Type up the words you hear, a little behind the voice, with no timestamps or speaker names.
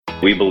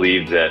We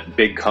believe that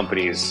big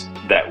companies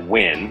that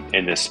win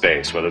in this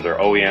space, whether they're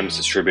OEMs,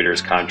 distributors,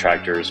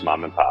 contractors,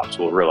 mom and pops,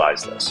 will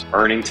realize this.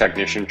 Earning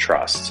technician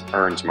trust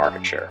earns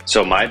market share.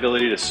 So my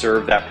ability to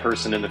serve that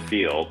person in the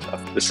field,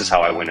 this is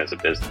how I win as a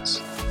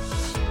business.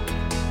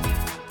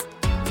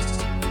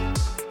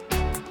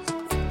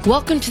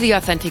 Welcome to the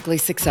Authentically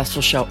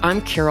Successful Show. I'm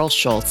Carol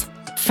Schultz,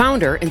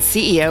 founder and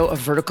CEO of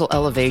Vertical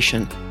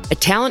Elevation, a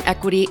talent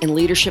equity and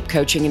leadership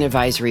coaching and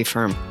advisory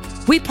firm.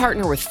 We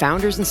partner with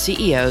founders and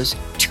CEOs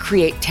to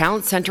create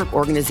talent-centric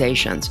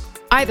organizations,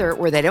 either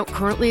where they don't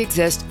currently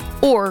exist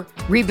or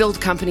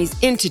rebuild companies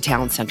into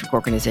talent-centric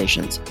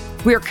organizations.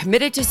 We are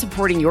committed to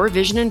supporting your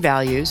vision and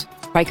values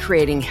by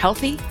creating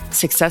healthy,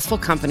 successful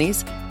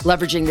companies,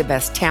 leveraging the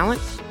best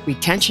talent,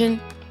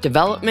 retention,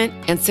 development,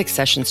 and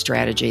succession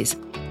strategies.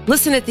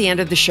 Listen at the end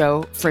of the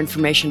show for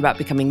information about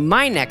becoming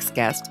my next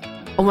guest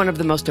on one of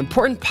the most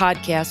important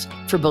podcasts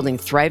for building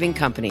thriving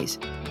companies.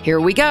 Here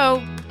we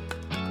go.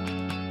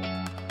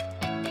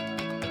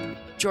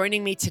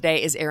 Joining me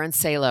today is Aaron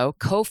Salo,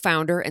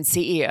 co-founder and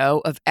CEO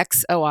of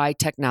XOI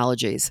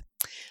Technologies,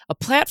 a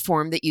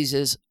platform that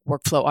uses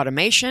workflow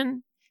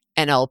automation,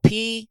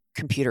 NLP,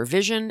 computer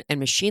vision, and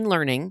machine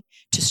learning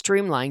to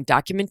streamline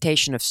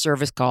documentation of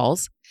service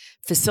calls,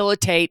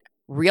 facilitate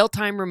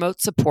real-time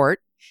remote support,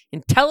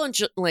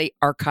 intelligently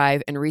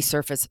archive and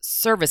resurface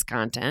service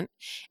content,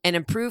 and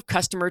improve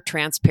customer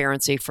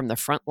transparency from the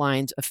front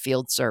lines of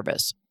field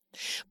service.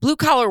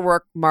 Blue-collar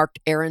work marked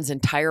Aaron's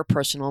entire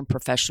personal and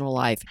professional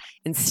life,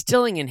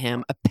 instilling in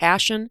him a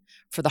passion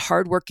for the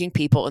hardworking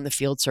people in the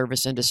field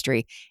service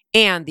industry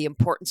and the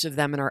importance of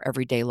them in our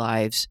everyday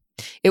lives.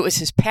 It was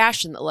his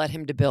passion that led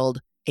him to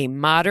build a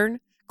modern,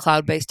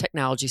 cloud-based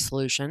technology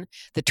solution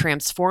that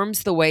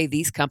transforms the way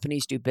these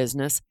companies do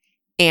business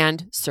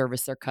and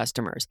service their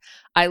customers.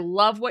 I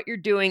love what you're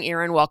doing,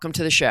 Aaron. Welcome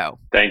to the show.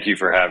 Thank you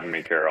for having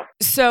me, Carol.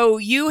 So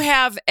you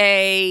have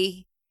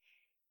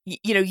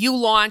you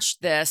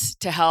launched this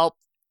to help,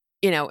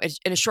 in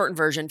a shortened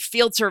version,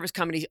 field service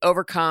companies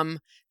overcome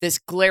this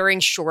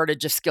glaring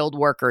shortage of skilled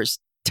workers.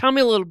 Tell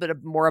me a little bit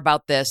more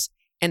about this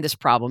and this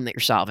problem that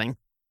you're solving.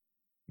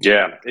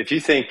 Yeah, if you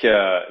think,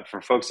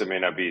 for folks that may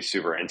not be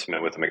super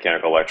intimate with the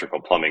mechanical,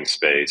 electrical, plumbing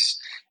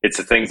space, it's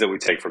the things that we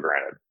take for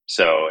granted.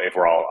 So if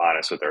we're all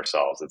honest with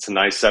ourselves, it's a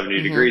nice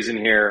 70 degrees in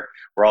here.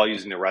 We're all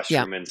using the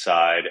restroom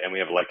inside, and we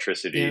have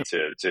electricity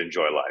to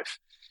enjoy life.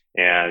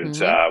 And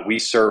we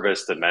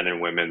service the men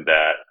and women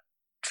that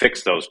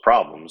fix those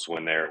problems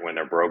when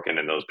they're broken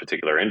in those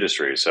particular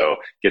industries. So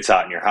it gets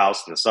hot in your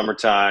house in the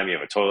summertime, you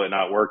have a toilet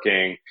not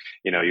working,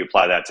 you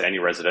apply that to any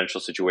residential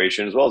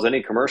situation as well as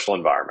any commercial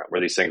environment where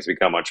these things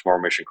become much more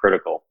mission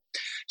critical.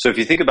 So if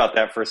you think about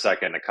that for a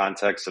second, the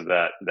context of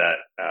that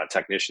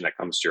technician that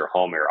comes to your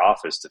home or your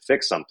office to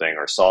fix something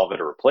or solve it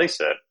or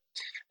replace it,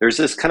 there's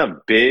this kind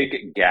of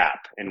big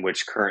gap in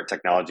which current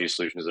technology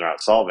solutions are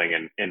not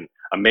solving. And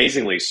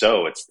amazingly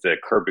so, it's the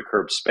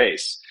curb-to-curb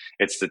space.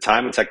 It's the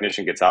time a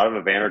technician gets out of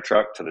a van or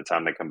truck to the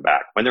time they come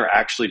back. When they're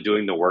actually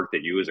doing the work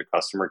that you as a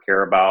customer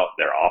care about,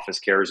 their office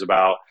cares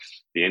about,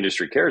 the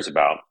industry cares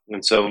about.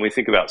 And so when we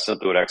think about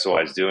simply what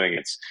XOI is doing,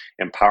 it's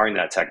empowering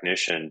that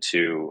technician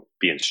to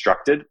be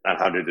instructed on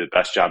how to do the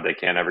best job they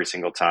can every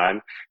single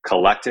time,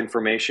 collect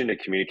information to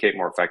communicate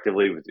more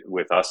effectively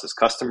with us as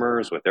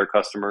customers, with their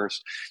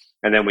customers.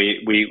 And then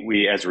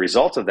we, as a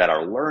result of that,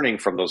 are learning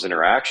from those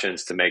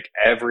interactions to make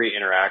every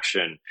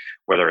interaction,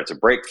 whether it's a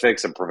break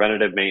fix, a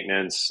preventative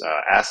maintenance,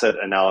 asset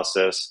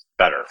analysis,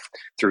 better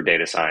through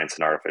data science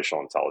and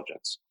artificial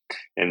intelligence.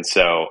 And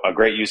so a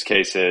great use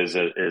case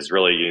is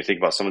really, you think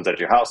about someone's at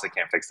your house, they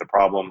can't fix the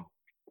problem.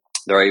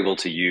 They're able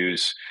to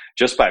use,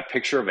 just by a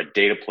picture of a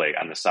data plate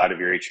on the side of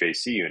your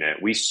HVAC unit,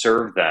 we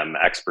serve them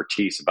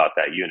expertise about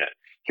that unit.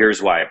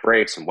 Here's why it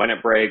breaks and when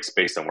it breaks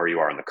based on where you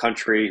are in the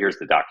country. Here's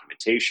the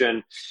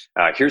documentation.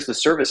 Here's the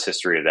service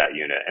history of that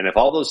unit. And if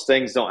all those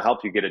things don't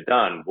help you get it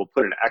done, we'll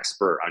put an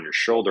expert on your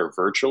shoulder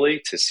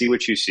virtually to see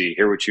what you see,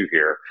 hear what you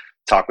hear,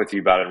 talk with you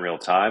about it in real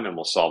time, and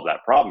we'll solve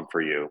that problem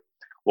for you.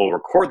 We'll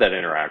record that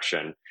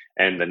interaction,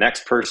 and the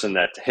next person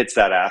that hits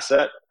that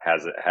asset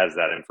has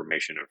that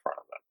information in front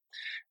of them.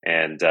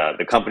 And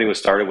the company was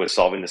started with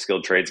solving the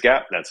skilled trades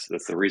gap. That's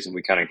the reason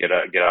we kind of get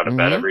out of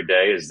bed every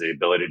day, is the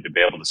ability to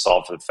be able to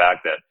solve for the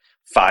fact that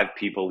 5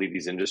 people leave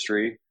these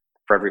industry.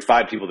 For every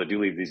 5 people that do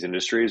leave these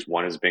industries,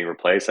 1 is being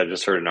replaced. I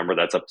just heard a number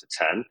that's up to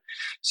 10.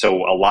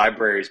 So a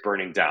library is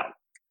burning down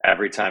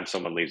every time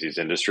someone leaves these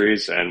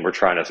industries, and we're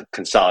trying to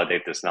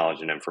consolidate this knowledge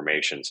and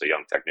information so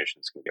young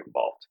technicians can get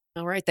involved.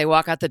 All right, they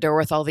walk out the door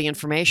with all the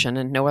information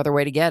and no other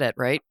way to get it,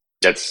 right?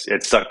 It's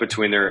stuck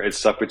between their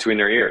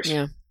ears.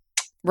 Yeah.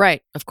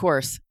 Right, of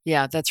course.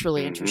 Yeah, that's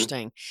really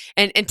interesting.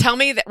 And tell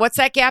me, what's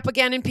that gap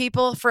again in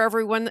people for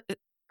every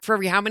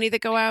how many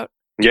that go out?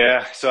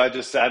 Yeah, so I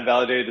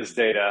validated this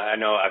data. I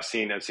know I've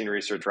seen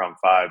research around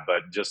 5,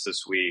 but just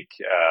this week,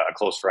 a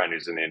close friend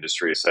who's in the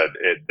industry said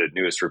the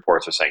newest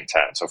reports are saying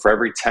 10. So for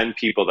every 10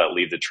 people that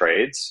leave the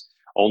trades,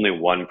 only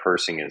 1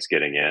 person is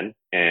getting in.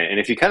 And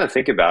if you kind of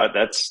think about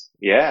it,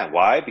 Yeah.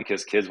 Why?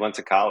 Because kids went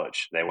to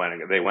college. They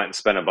went and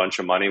spent a bunch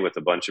of money with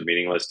a bunch of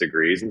meaningless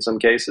degrees in some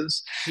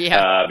cases,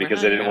 Yeah.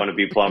 because they didn't Yeah. want to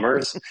be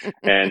plumbers.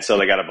 And so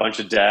they got a bunch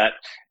of debt.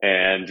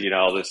 And,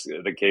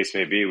 the case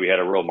may be, we had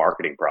a real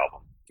marketing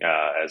problem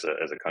as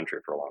a country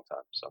for a long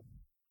time. So,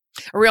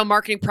 A real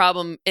marketing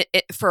problem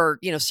for,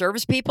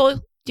 service people,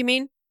 do you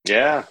mean?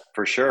 yeah,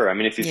 for sure. I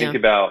mean, if you Yeah. think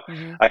about,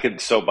 Mm-hmm. I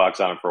could soapbox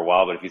on it for a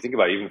while, but if you think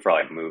about even for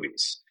like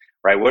movies,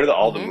 right? What are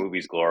all the Mm-hmm.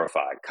 movies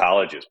glorify?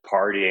 College is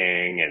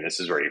partying, and this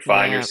is where you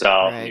find Yeah.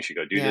 yourself, and you Right. should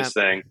go do Yeah. this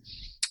thing.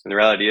 And the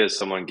reality is,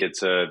 someone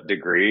gets a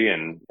degree,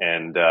 and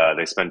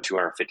they spend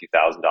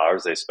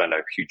 $250,000. They spend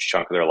a huge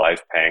chunk of their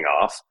life paying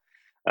off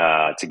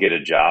to get a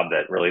job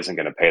that really isn't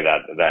going to pay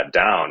that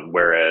down.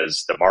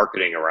 Whereas the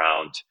marketing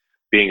around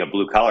being a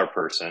blue collar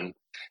person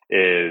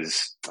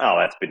is, oh,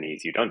 that's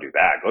beneath you. Don't do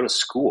that. Go to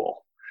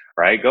school,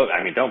 right?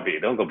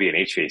 Don't go be an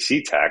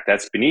HVAC tech.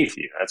 That's beneath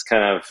you. That's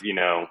kind of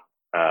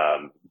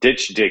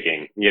ditch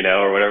digging,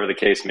 or whatever the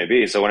case may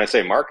be. So when I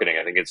say marketing,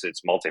 I think it's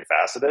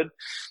multifaceted.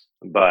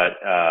 But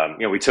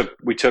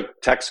we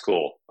took tech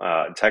school,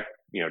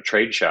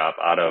 trade shop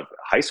out of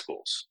high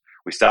schools.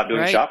 We stopped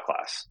doing Right. shop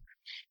class,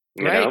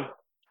 Right.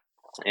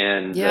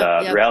 And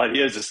Yeah. the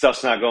reality is, the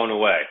stuff's not going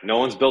away. No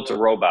one's built a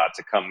robot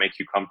to come make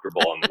you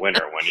comfortable in the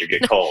winter when you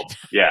get cold.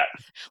 Yeah.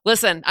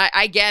 Listen,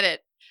 I get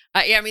it.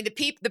 I mean,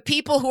 the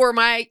people who are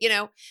my,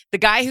 the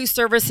guy who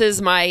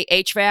services my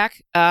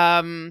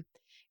HVAC,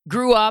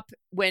 grew up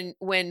when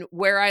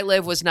where I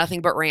live was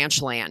nothing but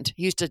ranch land.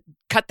 He used to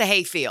cut the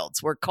hay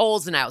fields where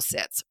Kohl's now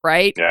sits,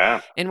 right?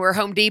 Yeah. And where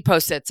Home Depot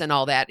sits and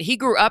all that. He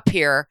grew up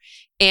here,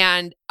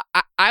 and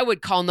I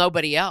would call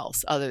nobody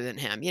else other than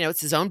him. It's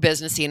his own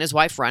business. He and his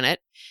wife run it.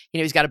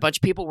 He's got a bunch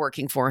of people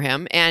working for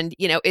him. And,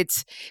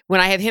 it's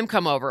when I have him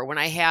come over, when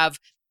I have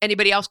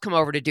anybody else come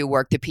over to do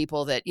work, the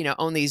people that,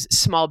 own these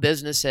small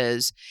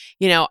businesses,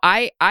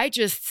 I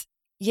just,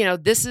 these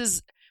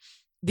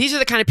are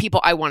the kind of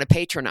people I want to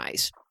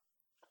patronize.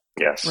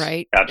 Yes.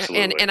 Right.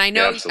 Absolutely. And I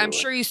know, Absolutely. I'm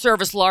sure you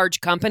service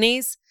large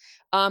companies,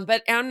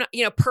 but I'm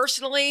not,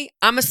 personally,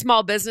 I'm a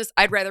small business.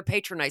 I'd rather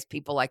patronize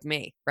people like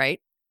me.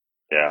 Right.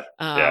 Yeah.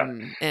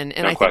 And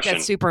No I question. think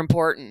that's super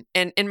important.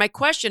 And my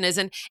question is,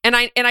 and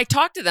I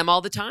talk to them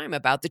all the time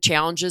about the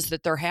challenges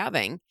that they're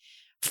having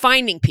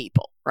finding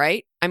people.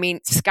 Right. I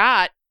mean,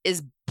 Scott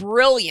is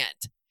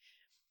brilliant.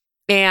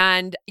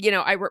 And,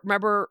 I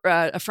remember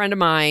a friend of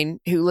mine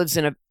who lives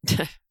in a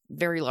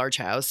very large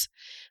house,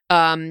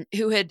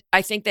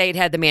 I think they'd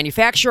had the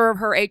manufacturer of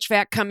her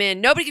HVAC come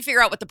in. Nobody could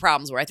figure out what the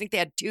problems were. I think they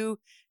had two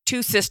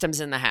systems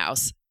in the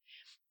house.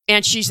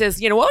 And she says,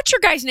 what's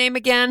your guy's name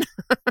again?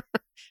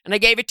 And I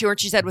gave it to her, and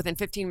she said within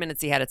 15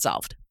 minutes he had it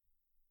solved.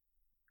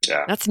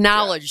 Yeah. That's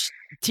knowledge,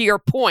 to your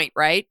point,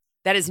 right?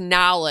 That is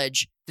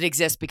knowledge that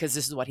exists because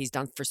this is what he's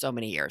done for so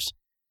many years.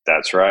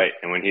 That's right.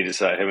 And when him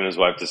and his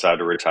wife decided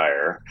to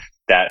retire,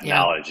 that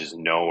knowledge is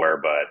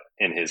nowhere but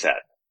in his head.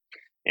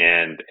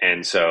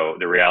 And so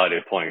the reality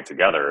of pulling it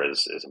together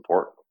is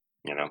important,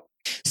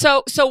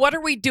 So what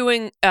are we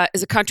doing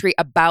as a country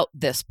about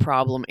this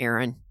problem,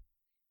 Aaron?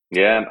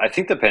 Yeah, I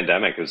think the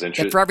pandemic was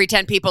interesting. For every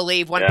 10 people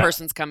leave, one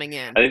person's coming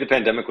in. I think the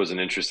pandemic was an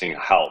interesting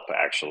help,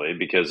 actually,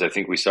 because I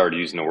think we started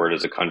using the word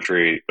as a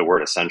country, the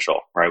word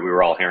essential, right? We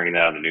were all hearing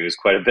that on the news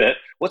quite a bit.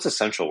 What's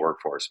essential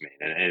workforce mean?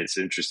 And it's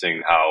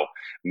interesting how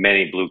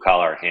many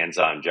blue-collar,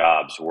 hands-on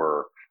jobs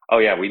were, oh,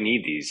 yeah, we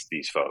need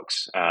these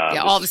folks.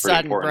 All of a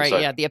sudden, right, so,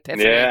 the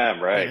epiphany.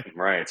 Yeah, right.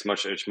 It's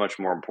much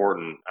more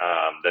important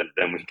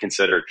than we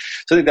considered.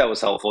 So I think that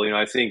was helpful.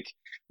 I think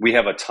we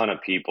have a ton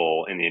of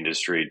people in the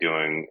industry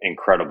doing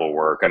incredible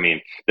work. I mean,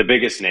 the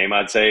biggest name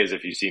I'd say is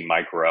if you see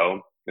Mike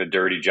Rowe, the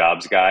Dirty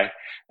Jobs guy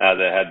that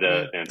had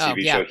the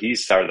TV show. He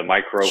started the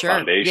Mike Rowe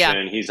Foundation.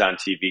 Yeah. He's on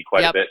TV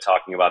quite a bit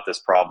talking about this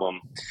problem.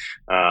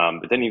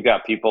 But then you've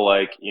got people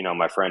like,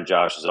 my friend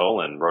Josh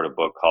Zolan wrote a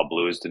book called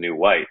Blue is the New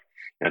White,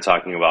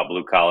 talking about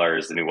blue collar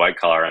is the new white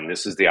collar. And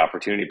this is the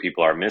opportunity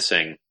people are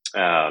missing.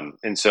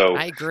 And so,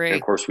 I agree. And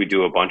of course, we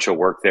do a bunch of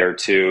work there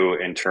too,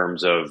 in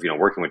terms of,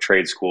 working with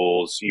trade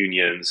schools,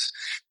 unions,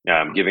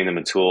 giving them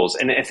the tools.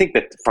 And I think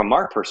that from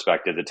our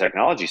perspective, the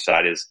technology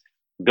side is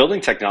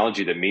building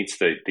technology that meets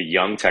the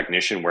young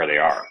technician where they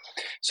are.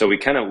 So we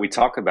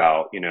talk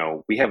about,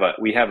 we have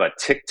a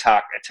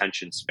TikTok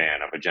attention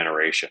span of a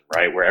generation,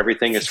 right? Where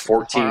everything is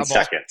 14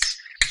 seconds.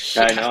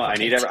 I know.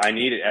 I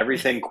need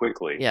everything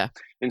quickly. Yeah.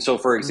 And so,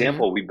 for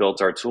example, we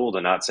built our tool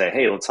to not say,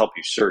 hey, let's help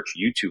you search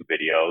YouTube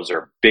videos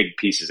or big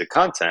pieces of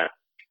content.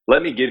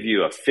 Let me give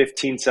you a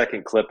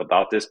 15-second clip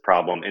about this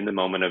problem in the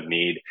moment of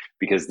need,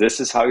 because this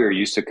is how you're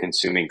used to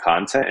consuming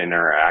content and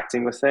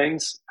interacting with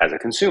things as a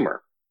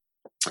consumer.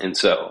 And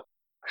so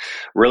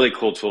really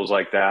cool tools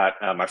like that.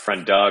 My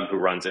friend Doug, who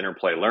runs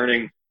Interplay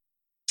Learning,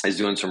 is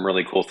doing some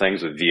really cool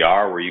things with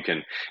VR where you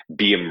can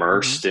be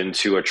immersed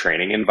into a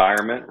training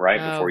environment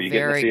before you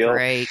get in the field,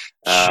 great.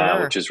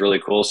 Sure. which is really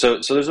cool. So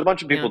there's a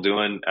bunch of people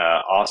doing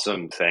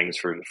awesome things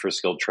for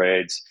skilled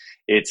trades.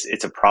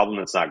 It's a problem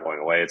that's not going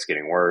away. It's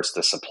getting worse.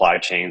 The supply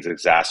chains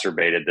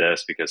exacerbated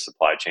this because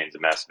supply chain's a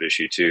massive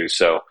issue too.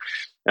 So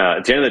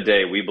at the end of the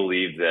day, we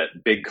believe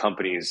that big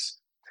companies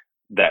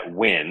that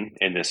win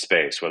in this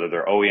space, whether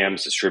they're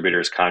OEMs,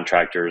 distributors,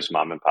 contractors,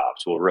 mom and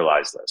pops, will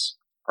realize this.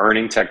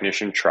 Earning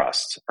technician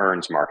trust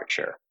earns market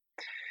share.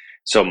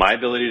 So my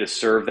ability to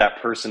serve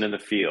that person in the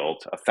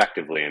field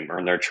effectively and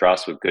earn their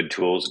trust with good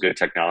tools, good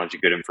technology,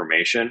 good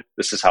information,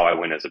 this is how I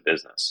win as a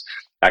business.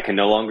 I can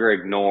no longer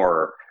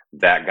ignore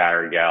that guy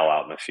or gal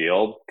out in the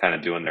field kind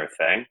of doing their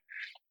thing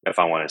if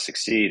I want to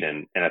succeed.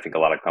 And I think a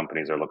lot of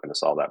companies are looking to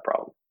solve that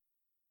problem.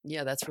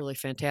 Yeah, that's really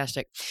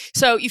fantastic.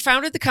 So you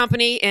founded the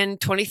company in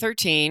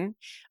 2013.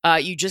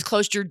 You just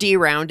closed your D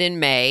round in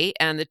May,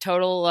 and the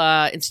total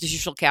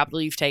institutional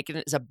capital you've taken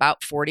is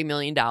about $40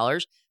 million.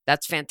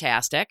 That's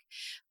fantastic.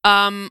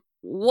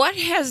 What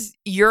has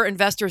your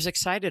investors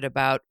excited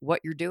about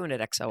what you're doing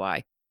at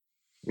XOI?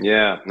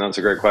 Yeah, no, it's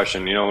a great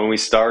question. When we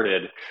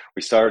started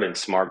in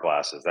smart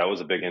glasses. That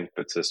was a big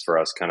impetus for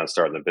us kind of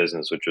starting the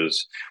business, which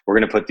was we're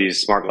going to put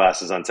these smart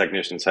glasses on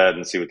technicians' head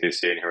and see what they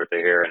see and hear what they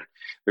hear. And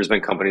there's been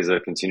companies that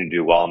have continued to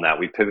do well in that.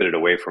 We pivoted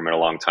away from it a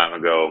long time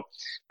ago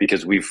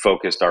because we've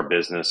focused our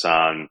business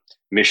on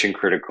mission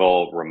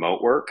critical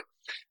remote work.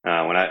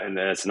 And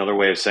that's another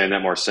way of saying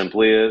that more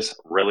simply is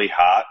really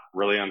hot,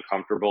 really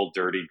uncomfortable,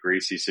 dirty,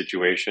 greasy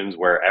situations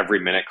where every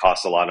minute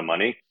costs a lot of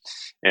money.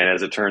 And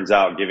as it turns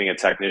out, giving a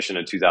technician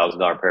a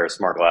 $2,000 pair of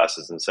smart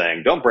glasses and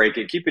saying, don't break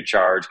it, keep it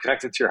charged,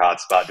 connect it to your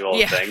hotspot, do all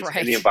the things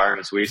in the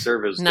environments we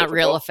serve is not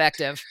real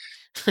effective.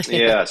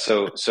 Yeah.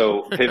 So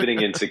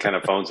pivoting into kind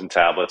of phones and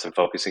tablets and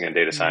focusing on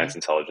data science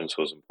intelligence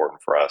was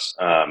important for us.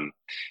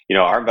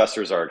 Our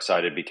investors are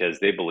excited because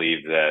they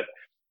believe that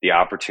the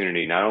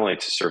opportunity not only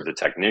to serve the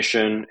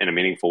technician in a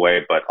meaningful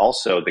way, but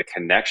also the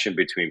connection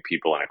between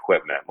people and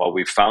equipment. What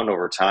we've found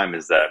over time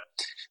is that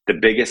the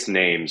biggest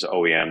names,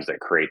 OEMs that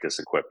create this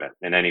equipment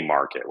in any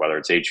market, whether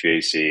it's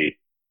HVAC,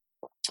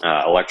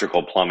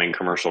 electrical, plumbing,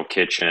 commercial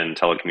kitchen,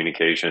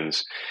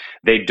 telecommunications,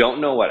 they don't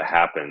know what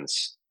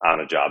happens on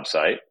a job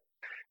site.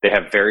 They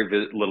have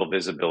very little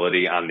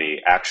visibility on the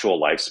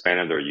actual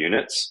lifespan of their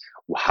units,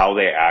 how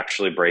they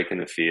actually break in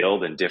the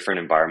field and different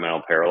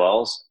environmental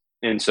parallels.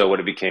 And so what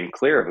it became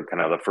clear,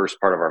 kind of the first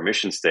part of our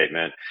mission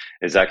statement,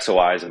 is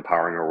XOI is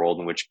empowering a world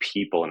in which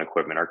people and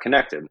equipment are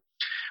connected.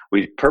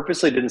 We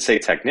purposely didn't say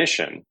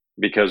technician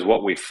because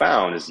what we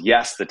found is,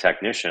 yes, the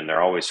technician,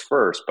 they're always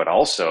first, but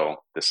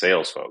also the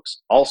sales folks,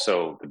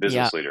 also the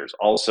business leaders,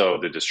 also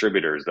the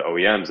distributors, the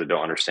OEMs that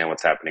don't understand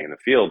what's happening in the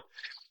field.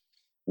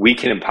 We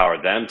can empower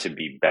them to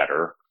be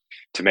better,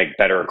 to make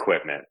better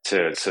equipment,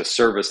 to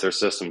service their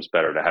systems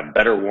better, to have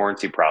better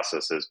warranty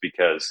processes,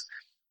 because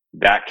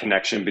that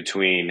connection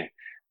between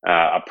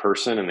a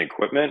person and the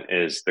equipment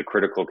is the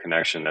critical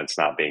connection that's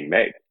not being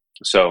made.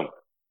 So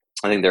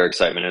I think their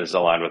excitement is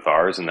aligned with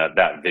ours, and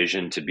that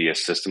vision to be a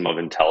system of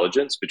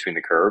intelligence between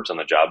the curbs on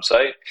the job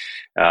site,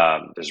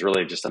 there's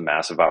really just a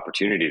massive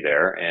opportunity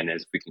there. And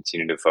as we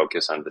continue to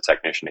focus on the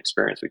technician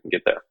experience, we can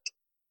get there.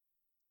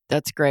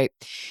 That's great.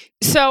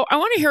 So I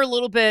want to hear a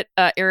little bit,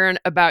 Aaron,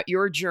 about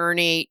your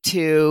journey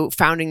to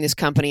founding this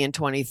company in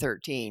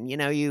 2013.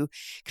 You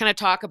kind of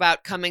talk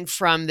about coming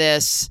from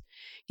this,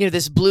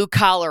 this blue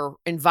collar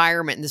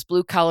environment and this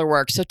blue collar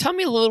work. So tell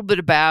me a little bit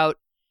about,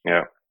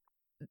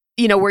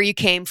 where you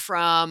came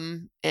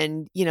from,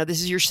 and this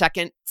is your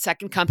second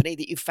company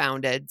that you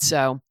founded.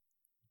 So.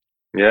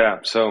 Yeah.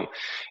 So,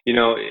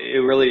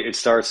 it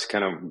starts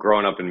kind of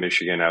growing up in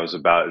Michigan. I was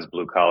about as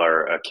blue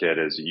collar a kid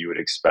as you would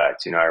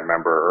expect. I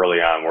remember early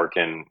on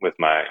working with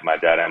my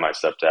dad and my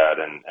stepdad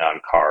and on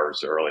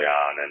cars early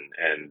on.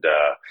 And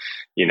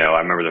I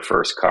remember the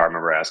first car. I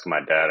remember asking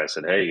my dad, I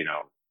said, hey,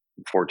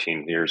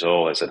 14 years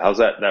old. I said, how's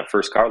that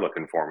first car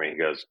looking for me? He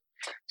goes,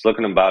 it's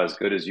looking about as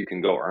good as you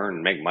can go earn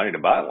and make money to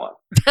buy one.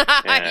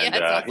 And, it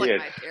sounds like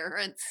my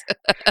parents.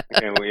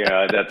 And we,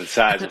 at the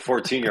size of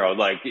 14-year-old,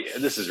 like,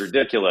 this is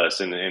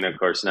ridiculous. And of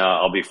course, now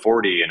I'll be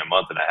 40 in a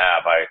month and a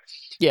half.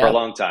 For a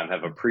long time,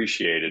 have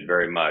appreciated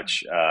very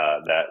much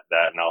that,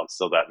 and I'll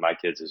instill that in my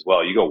kids as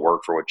well. You go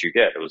work for what you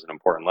get. It was an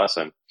important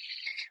lesson.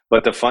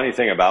 But the funny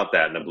thing about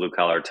that, and the blue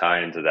collar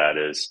tie into that,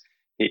 is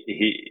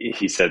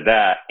he said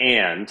that,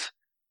 and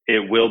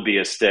it will be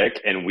a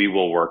stick, and we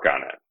will work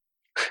on it.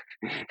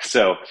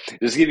 So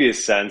just to give you a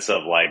sense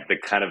of like the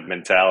kind of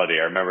mentality.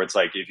 I remember it's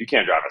like, if you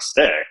can't drive a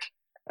stick,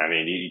 I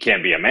mean, you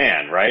can't be a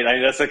man, right? I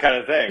mean, that's the kind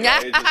of thing.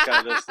 Right? It's just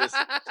kind of this.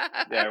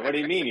 Yeah. What do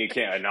you mean you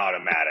can't an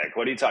automatic?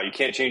 What do you talk? You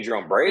can't change your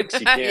own brakes.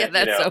 You can't.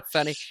 That's so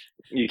funny.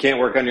 You can't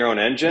work on your own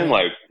engine.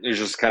 Like, there's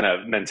just kind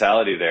of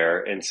mentality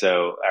there. And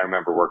so I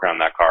remember working on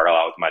that car a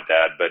lot with my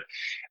dad. But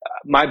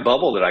my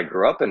bubble that I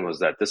grew up in was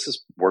that this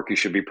is work you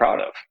should be proud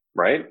of.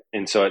 Right.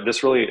 And so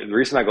the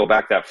reason I go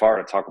back that far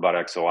to talk about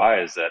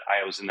XOI is that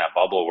I was in that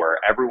bubble where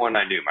everyone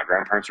I knew, my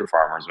grandparents were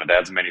farmers, my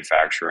dad's in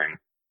manufacturing,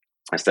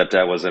 my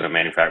stepdad was in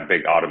a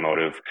big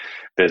automotive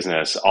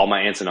business. All my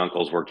aunts and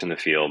uncles worked in the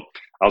field.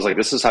 I was like,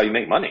 this is how you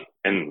make money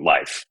in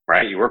life,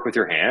 right? You work with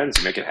your hands,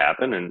 you make it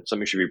happen, and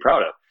something you should be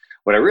proud of.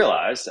 What I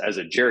realized as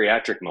a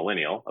geriatric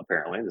millennial,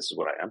 apparently, this is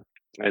what I am,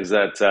 is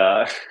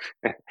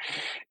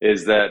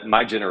that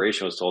my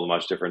generation was told a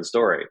much different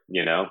story,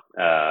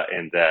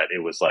 and that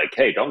it was like,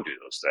 hey, don't do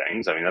those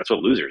things. I mean, that's what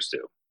losers do.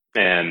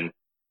 And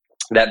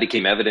that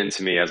became evident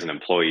to me as an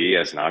employee,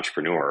 as an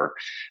entrepreneur,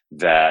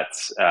 that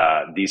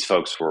these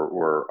folks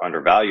were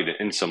undervalued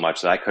in so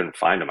much that I couldn't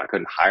find them. I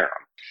couldn't hire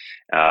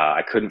them.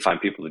 I couldn't find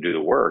people to do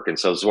the work. And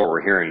so this is what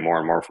we're hearing more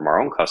and more from our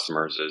own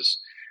customers is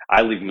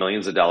I leave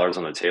millions of dollars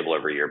on the table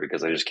every year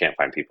because I just can't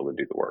find people to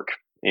do the work.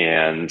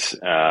 And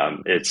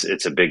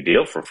it's a big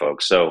deal for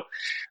folks. So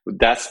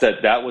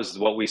that was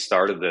what we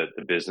started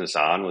the business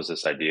on, was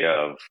this idea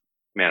of,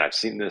 man, I've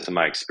seen this in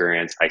my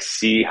experience. I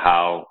see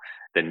how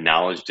the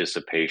knowledge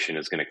dissipation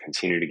is going to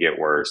continue to get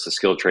worse. The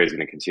skill trade is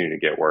going to continue to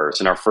get worse.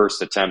 And our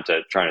first attempt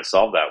at trying to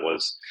solve that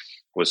was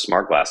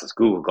smart glasses.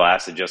 Google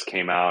Glass had just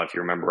came out, if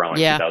you remember, around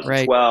 2012.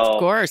 Right. Of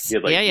course. You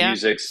had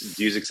Vuzix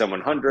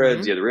M100s.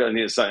 Mm-hmm. You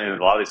had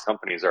and a lot of these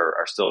companies are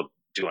still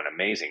doing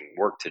amazing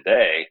work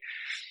today.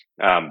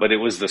 But it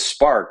was the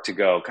spark to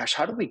go, gosh,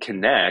 how do we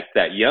connect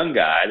that young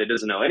guy that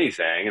doesn't know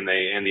anything and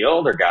the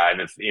older guy?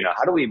 And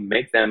how do we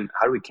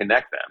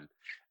connect them?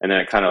 And then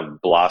it kind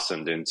of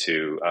blossomed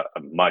into a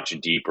much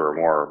deeper,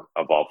 more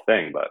evolved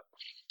thing. But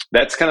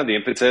that's kind of the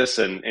impetus.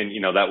 And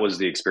that was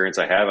the experience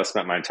I have. I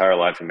spent my entire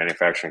life in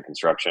manufacturing and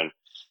construction.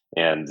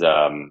 And,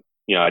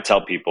 I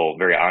tell people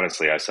very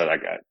honestly, I said,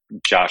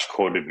 Josh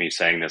quoted me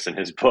saying this in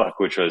his book,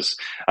 which was,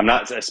 I'm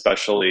not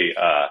especially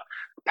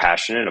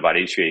passionate about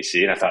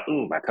HVAC. And I thought,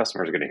 my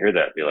customers are going to hear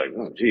that and be like,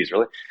 oh, geez,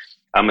 really?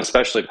 I'm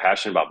especially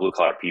passionate about blue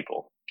collar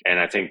people. And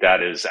I think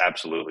that is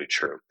absolutely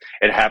true.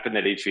 It happened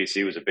that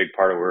HVAC was a big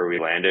part of where we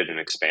landed and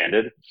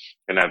expanded.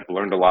 And I've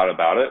learned a lot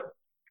about it.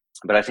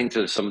 But I think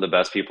to some of the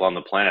best people on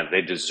the planet,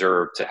 they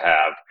deserve to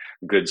have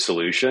good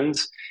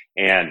solutions.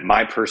 And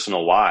my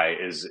personal why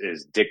is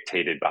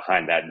dictated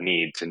behind that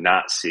need to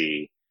not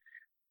see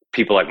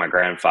people like my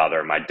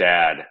grandfather, my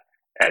dad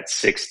at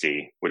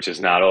 60, which is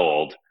not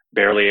old,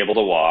 barely able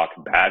to walk,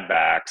 bad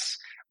backs.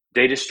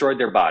 They destroyed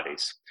their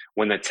bodies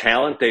when the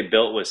talent they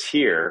built was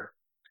here,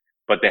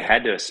 but they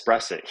had to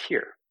express it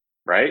here,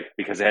 right?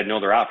 Because they had no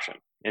other option.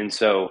 And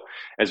so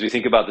as we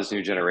think about this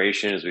new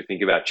generation, as we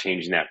think about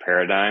changing that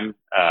paradigm,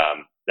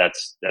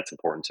 that's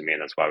important to me.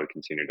 And that's why we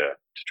continue to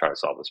try to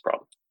solve this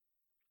problem.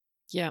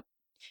 Yeah.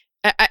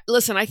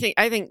 Listen, I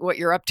think what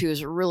you're up to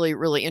is really,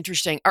 really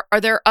interesting.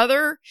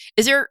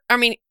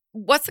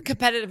 What's the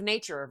competitive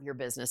nature of your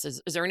business?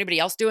 Is there anybody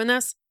else doing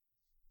this?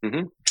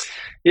 Mm-hmm.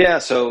 Yeah,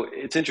 so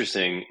it's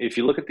interesting. If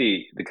you look at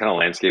the kind of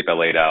landscape I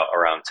laid out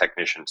around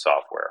technician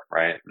software,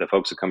 right? The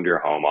folks that come to your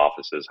home,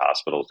 offices,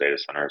 hospitals, data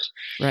centers.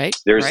 Right.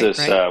 There's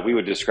we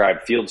would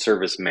describe field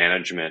service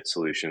management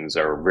solutions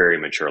are a very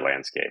mature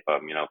landscape.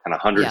 Kind of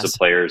hundreds of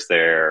players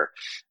there.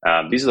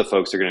 These are the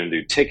folks that are going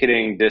to do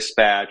ticketing,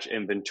 dispatch,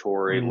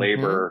 inventory,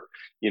 labor,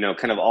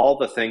 kind of all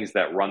the things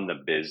that run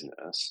the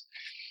business.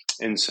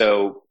 And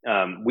so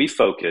we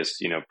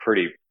focused,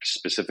 pretty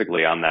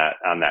specifically on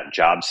that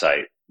job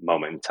site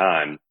moment in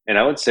time. And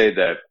I would say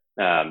that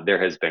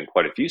there has been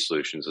quite a few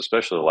solutions,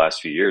 especially the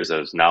last few years,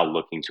 that is now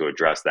looking to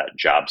address that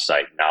job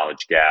site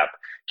knowledge gap,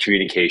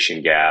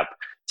 communication gap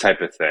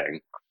type of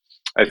thing.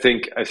 I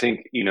think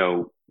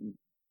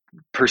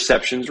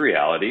perception's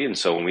reality. And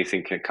so when we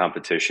think of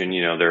competition,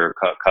 there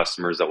are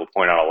customers that will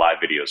point out a live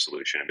video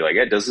solution and be like,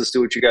 hey, does this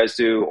do what you guys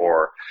do?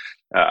 Or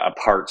a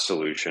part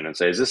solution and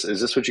say, is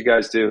this what you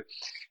guys do?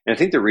 And I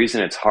think the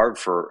reason it's hard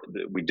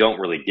we don't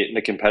really get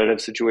into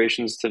competitive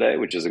situations today,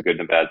 which is a good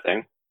and a bad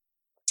thing,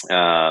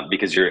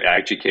 because you're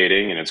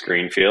educating and it's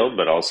greenfield,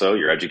 but also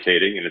you're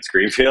educating and it's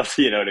greenfield.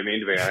 You know what I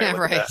mean?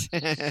 Right.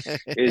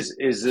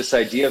 Is this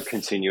idea of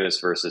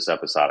continuous versus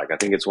episodic? I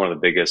think it's one of the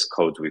biggest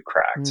codes we've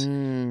cracked.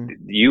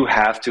 You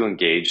have to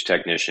engage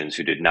technicians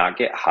who did not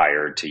get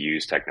hired to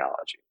use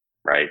technology,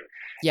 right?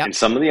 Yep. And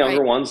some of the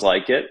younger ones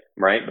like it,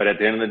 right? But at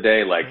the end of the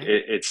day,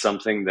 it's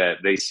something that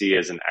they see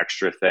as an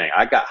extra thing.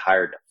 I got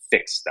hired to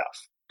fix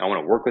stuff. I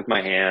want to work with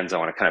my hands. I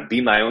want to kind of be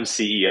my own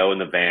CEO in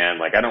the van.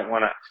 I don't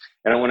want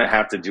to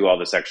have to do all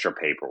this extra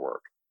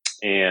paperwork.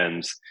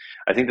 And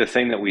I think the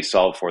thing that we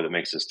solve for that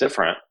makes us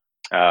different,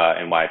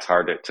 and why it's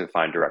hard to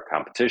find direct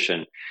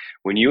competition,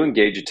 when you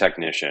engage a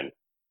technician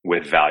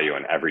with value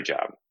in every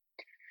job,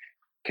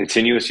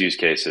 continuous use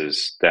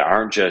cases that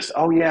aren't just,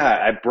 oh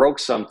yeah, I broke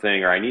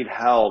something or I need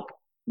help.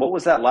 What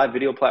was that live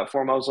video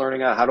platform I was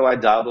learning on? How do I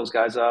dial those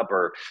guys up?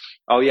 Or,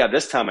 oh yeah,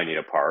 this time I need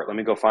a part. Let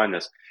me go find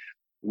this.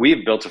 We have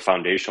built a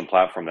foundational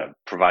platform that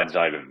provides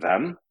value to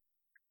them,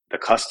 the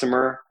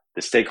customer,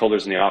 the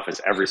stakeholders in the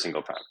office every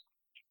single time.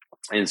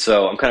 And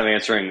so I'm kind of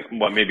answering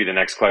what may be the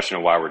next question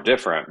of why we're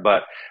different.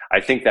 But I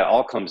think that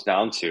all comes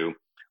down to,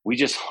 we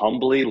just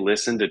humbly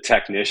listen to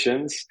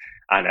technicians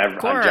on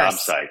job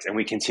sites, and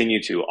we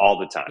continue to all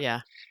the time. Yeah.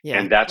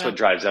 And that's what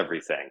drives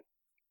everything.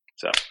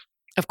 So.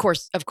 Of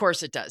course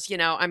it does.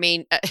 I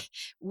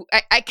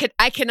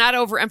cannot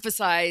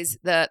overemphasize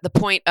the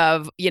point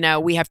of,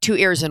 we have two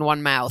ears and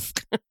one mouth,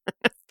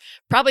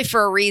 probably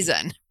for a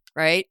reason,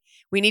 right?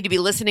 We need to be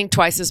listening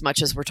twice as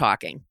much as we're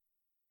talking.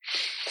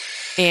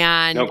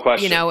 And, no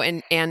question.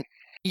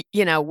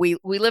 We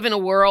live in a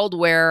world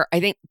where I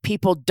think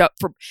people don't,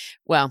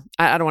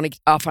 I don't want to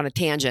get off on a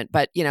tangent,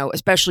 but,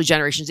 especially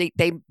generations,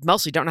 they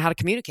mostly don't know how to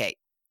communicate.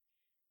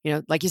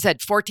 like you said,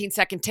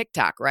 14-second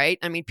TikTok, right?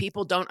 I mean,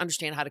 people don't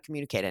understand how to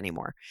communicate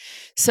anymore.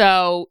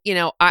 So,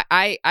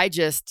 I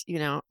just,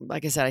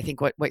 like I said, I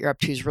think what you're up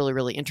to is really,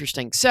 really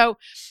interesting. So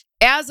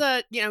as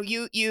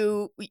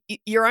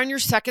you're on your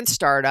second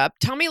startup.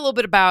 Tell me a little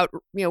bit about,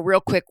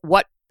 real quick,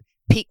 what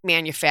Peak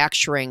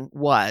Manufacturing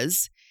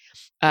was.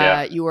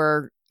 You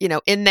were,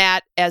 in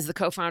that as the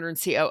co-founder and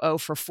COO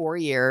for 4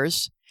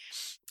 years,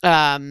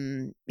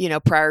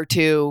 prior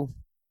to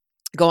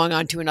going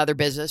on to another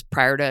business,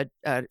 prior to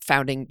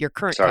founding your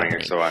current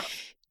company.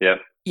 Yep.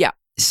 Yeah.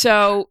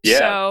 So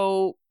yeah,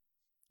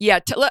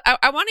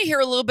 I want to hear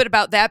a little bit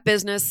about that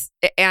business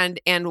and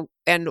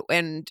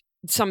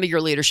some of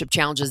your leadership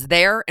challenges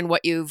there and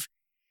what you've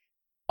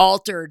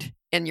altered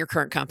in your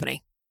current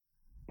company.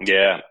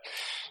 Yeah.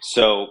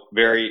 So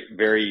very,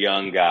 very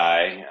young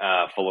guy,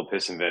 full of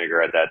piss and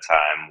vinegar at that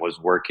time, was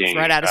working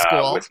right out of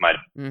school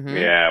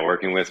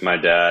working with my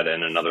dad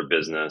in another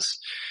business.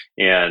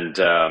 And,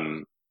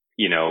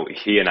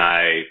 he and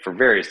I, for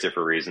various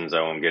different reasons I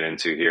won't get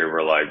into here,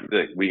 were like,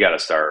 we got to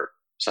start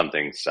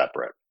something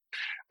separate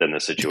than the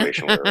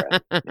situation we were in.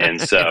 And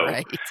so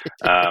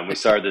we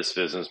started this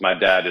business. My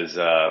dad is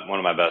one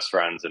of my best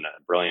friends and a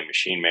brilliant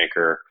machine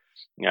maker.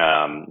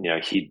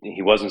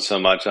 He wasn't so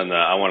much on the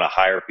I want to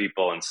hire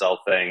people and sell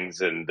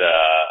things and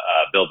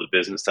build a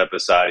business type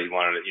of side. He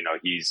wanted to,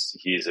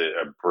 he's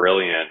a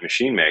brilliant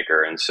machine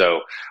maker, and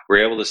so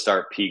we're able to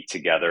start Peak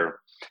together.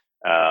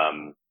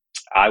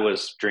 I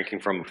was drinking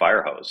from a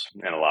fire hose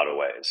in a lot of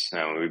ways.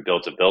 We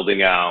built a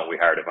building out. We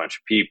hired a bunch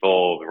of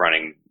people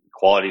running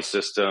quality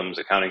systems,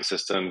 accounting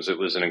systems. It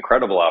was an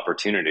incredible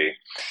opportunity.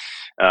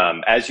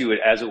 As it would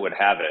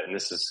have it,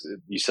 and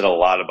you said a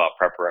lot about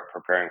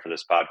preparing for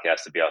this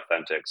podcast to be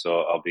authentic.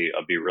 So I'll be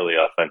really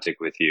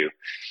authentic with you.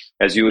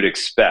 As you would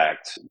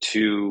expect,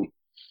 2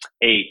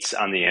 8s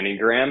on the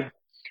Enneagram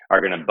are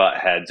going to butt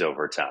heads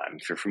over time.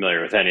 If you're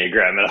familiar with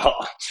Enneagram at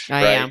all,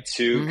 I am.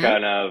 2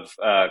 kind of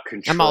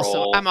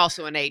control. I'm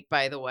also an 8,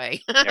 by the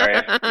way.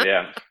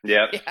 Yeah.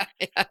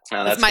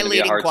 That's my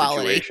leading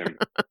quality. Situation.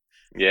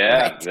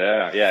 Yeah,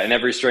 right. Yeah. And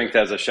every strength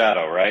has a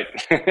shadow, right?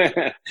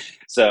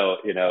 So,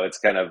 it's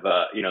kind of,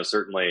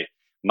 certainly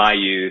my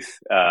youth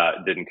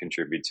didn't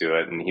contribute to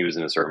it, and he was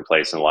in a certain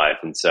place in life.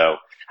 And so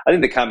I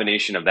think the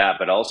combination of that,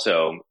 but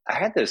also I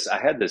had this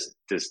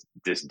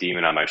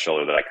demon on my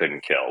shoulder that I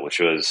couldn't kill, which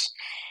was,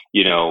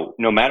 no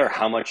matter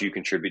how much you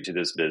contribute to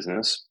this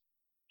business,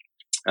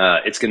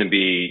 it's going to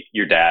be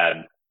your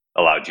dad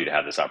allowed you to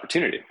have this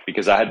opportunity,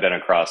 because I had been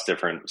across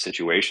different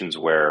situations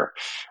where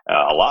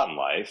a lot in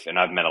life, and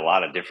I've met a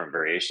lot of different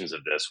variations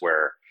of this,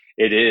 where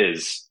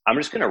I'm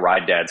just going to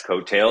ride dad's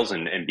coattails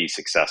and be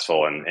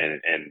successful and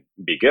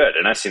be good.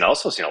 And I've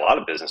also seen a lot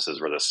of businesses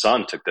where the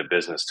son took the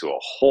business to a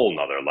whole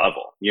nother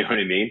level. You know what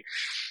I mean?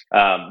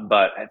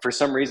 But for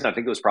some reason, I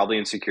think it was probably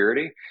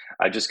insecurity.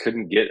 I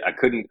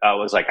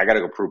was like, I got to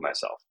go prove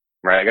myself.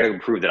 Right. I got to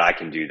prove that I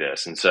can do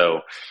this. And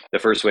so the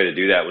first way to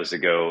do that was I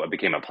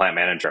became a plant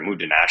manager. I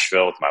moved to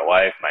Nashville with my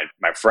wife,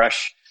 my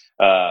fresh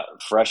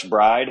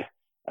bride,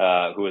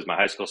 who was my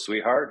high school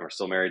sweetheart. We're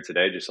still married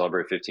today, just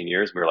celebrated 15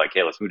 years. We were like,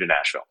 hey, let's move to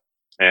Nashville.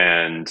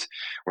 And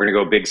we're going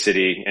to go big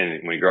city.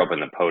 And when we grew up in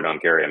the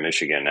Podunk area of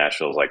Michigan,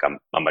 Nashville is like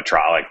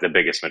like the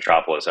biggest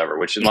metropolis ever,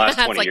 which in the last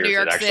 20 like years, New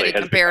York City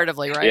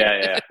comparatively,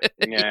 right?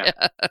 Yeah.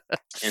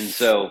 And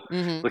so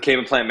became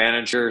a plant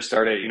manager,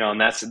 started,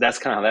 and that's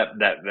kind of how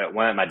that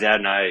went. My dad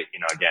and I,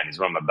 again, he's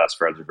one of my best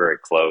friends. We're very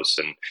close,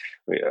 and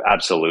we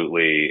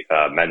absolutely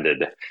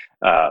mended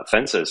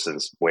fences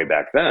since way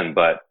back then.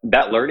 But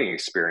that learning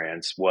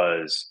experience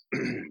was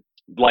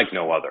like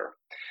no other.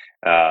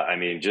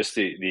 Just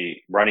the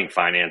running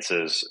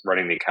finances,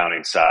 running the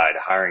accounting side,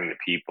 hiring the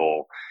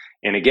people.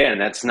 And again,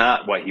 that's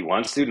not what he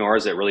wants to do, nor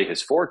is it really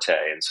his forte.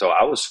 And so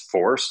I was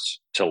forced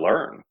to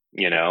learn,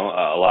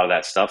 a lot of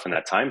that stuff in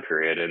that time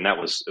period. And it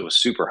was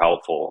super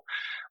helpful.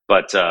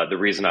 But the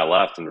reason I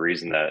left, and the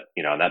reason that,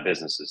 that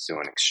business is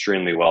doing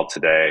extremely well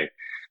today,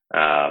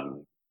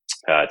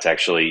 it's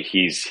actually,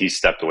 he's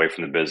stepped away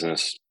from the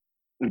business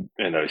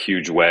in a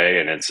huge way.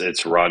 And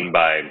it's run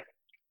by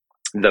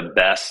the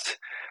best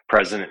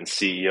president and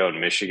CEO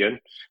in Michigan,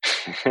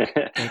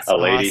 a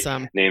lady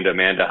named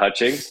Amanda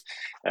Hutchings.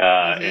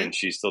 And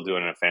she's still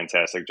doing a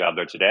fantastic job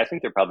there today. I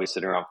think they're probably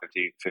sitting around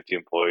 50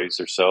 employees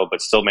or so, but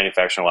still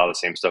manufacturing a lot of the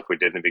same stuff we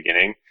did in the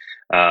beginning.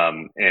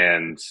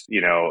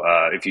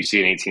 If you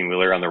see an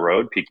 18-wheeler on the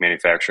road, Peak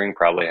Manufacturing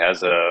probably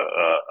has a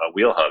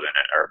wheel hub in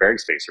it, or a bearing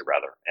spacer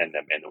rather, and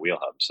the wheel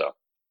hub. So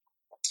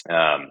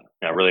a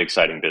really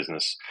exciting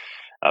business.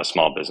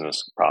 Small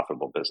business,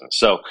 profitable business.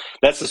 So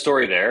that's the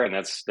story there. And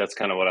that's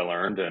kind of what I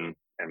learned in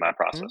my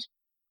process.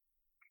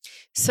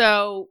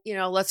 So,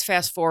 let's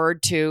fast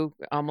forward to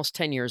almost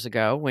 10 years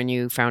ago when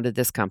you founded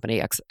this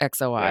company,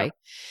 XOI.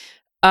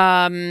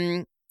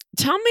 Yeah.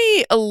 Tell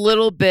me a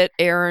little bit,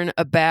 Aaron,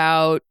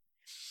 about,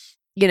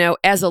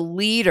 as a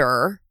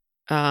leader,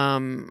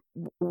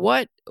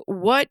 what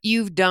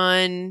you've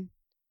done,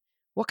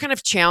 what kind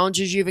of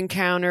challenges you've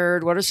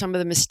encountered, what are some of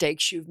the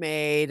mistakes you've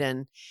made,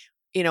 and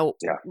Yeah.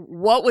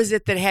 what was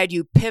it that had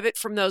you pivot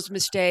from those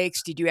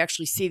mistakes? Did you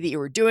actually see that you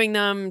were doing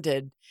them?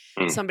 Did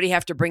somebody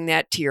have to bring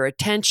that to your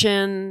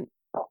attention?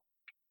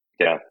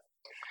 Yeah.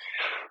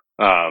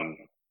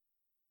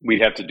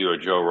 We'd have to do a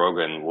Joe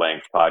Rogan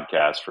length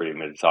podcast for me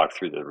to talk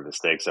through the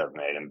mistakes I've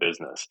made in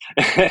business.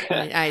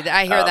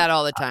 I hear that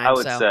all the time. I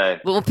would say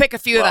we'll pick a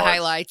few of the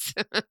highlights.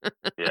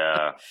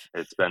 Yeah,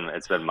 it's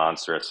been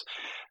monstrous.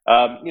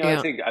 I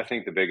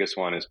think the biggest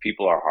one is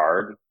people are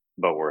hard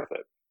but worth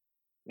it,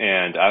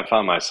 and I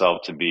found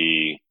myself to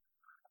be.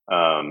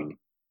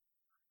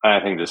 I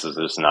think this is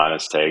just an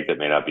honest take that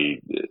may not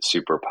be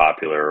super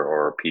popular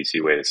or a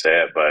PC way to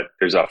say it, but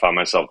I found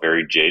myself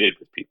very jaded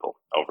with people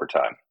over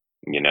time.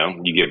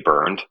 You get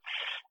burned.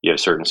 You have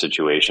certain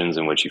situations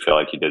in which you feel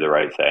like you did the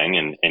right thing,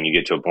 and you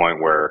get to a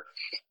point where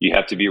you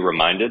have to be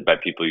reminded by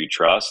people you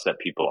trust that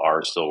people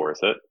are still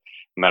worth it,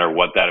 no matter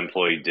what that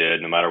employee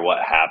did, no matter what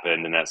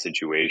happened in that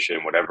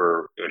situation,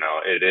 whatever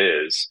it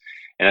is.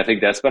 And I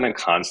think that's been a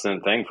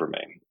constant thing for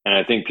me. And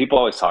I think people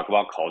always talk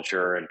about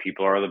culture and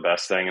people are the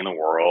best thing in the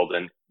world,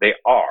 and they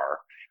are.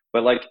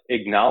 But like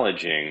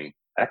acknowledging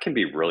that can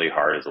be really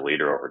hard as a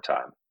leader over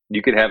time.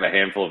 You could have a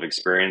handful of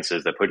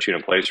experiences that put you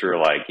in a place where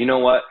you're like, you know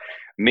what?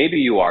 Maybe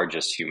you are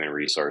just human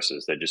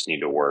resources that just need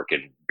to work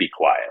and be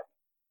quiet.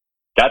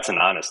 That's an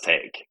honest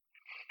take,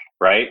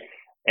 right?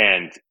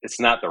 And it's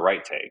not the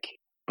right take.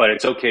 But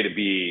it's okay to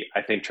be,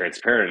 I think,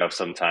 transparent enough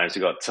sometimes to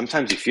go,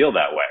 sometimes you feel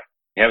that way.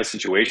 You have a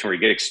situation where you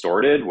get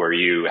extorted, where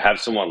you have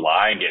someone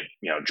lie and get,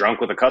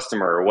 drunk with a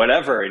customer or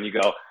whatever, and you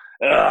go,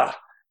 ugh,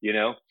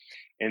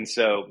 And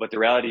so, but the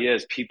reality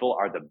is people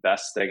are the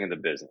best thing in the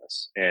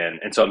business.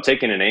 And so I'm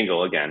taking an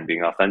angle, again,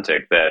 being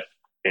authentic, that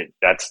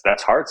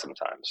that's hard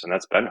sometimes. And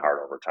that's been hard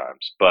over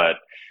times. But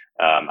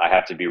I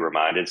have to be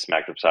reminded,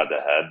 smacked upside the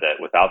head,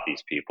 that without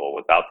these people,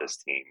 without this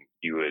team,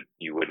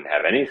 you wouldn't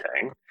have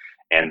anything.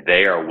 And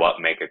they are what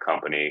make a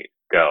company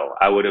go.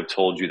 I would have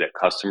told you that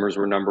customers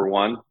were number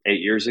one 8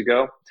 years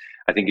ago.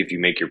 I think if you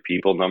make your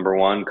people number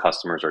one,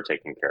 customers are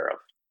taken care of,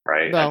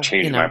 right? Well, I've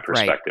changed my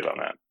perspective on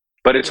that.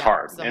 But it's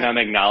hard, and I'm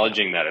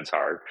acknowledging that it's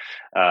hard,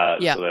 so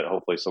that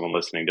hopefully someone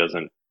listening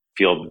doesn't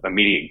feel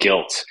immediate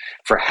guilt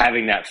for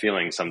having that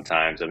feeling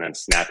sometimes and then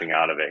snapping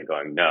out of it and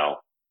going, no,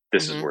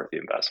 this is worth the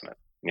investment,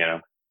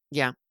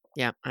 Yeah,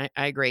 I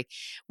agree.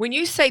 When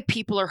you say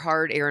people are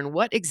hard, Aaron,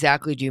 what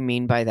exactly do you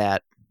mean by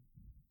that?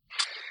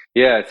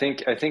 Yeah, I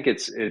think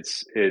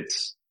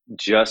it's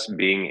just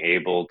being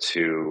able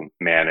to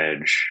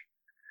manage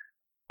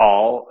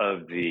all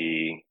of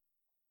the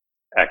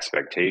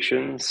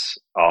expectations,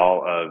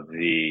 all of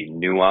the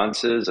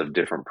nuances of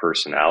different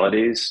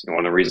personalities. And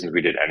one of the reasons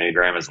we did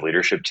Enneagram as a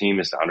leadership team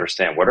is to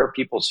understand what are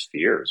people's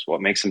fears,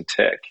 what makes them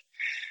tick.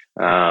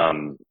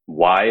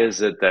 Why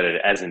is it that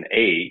as an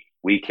 8,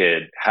 we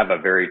could have a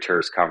very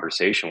terse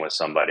conversation with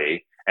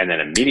somebody and then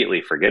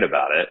immediately forget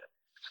about it?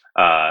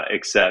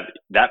 Except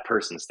that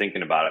person's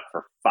thinking about it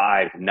for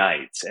 5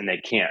 nights and they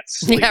can't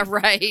sleep. Yeah,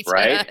 right.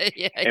 Right.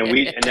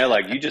 And they're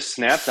like, you just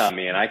snapped on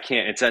me and I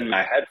can't, it's in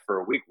my head for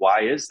a week.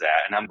 Why is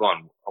that? And I'm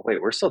going, oh,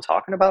 wait, we're still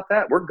talking about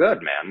that? We're good,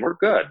 man. We're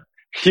good.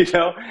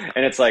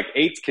 And it's like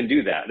 8s can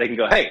do that. They can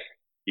go, hey,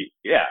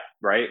 yeah.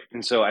 Right.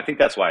 And so I think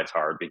that's why it's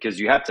hard, because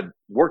you have to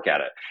work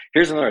at it.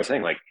 Here's another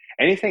thing, like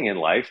anything in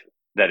life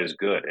that is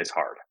good is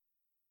hard.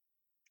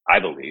 I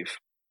believe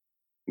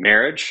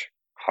marriage,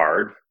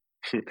 hard.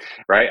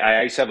 Right.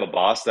 I used to have a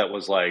boss that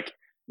was like,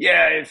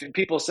 yeah, if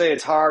people say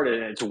it's hard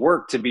and it's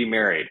work to be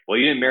married, well,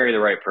 you didn't marry the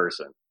right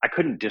person. I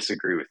couldn't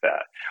disagree with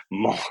that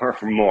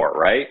more.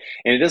 Right.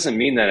 And it doesn't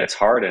mean that it's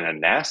hard in a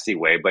nasty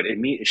way, but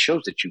it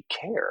shows that you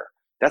care.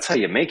 That's how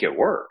you make it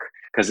work,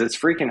 because it's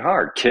freaking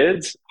hard.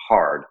 Kids,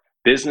 hard.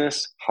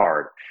 Business,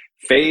 hard.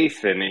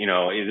 Faith, and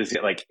it is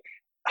like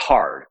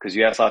hard because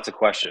you ask lots of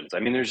questions. I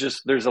mean, there's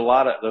a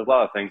lot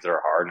of things that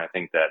are hard, and I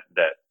think that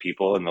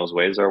people in those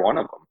ways are one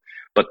of them,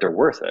 but they're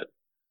worth it.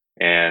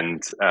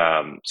 And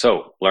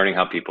so learning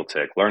how people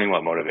tick, learning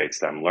what motivates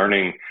them,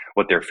 learning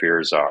what their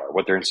fears are,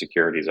 what their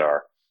insecurities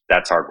are,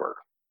 that's hard work.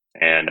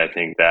 And I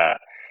think that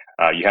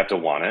you have to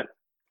want it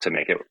to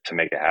make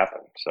it happen.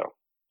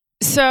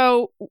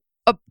 So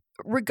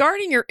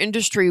regarding your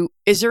industry,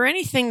 is there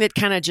anything that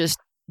kind of just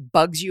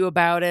bugs you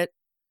about it?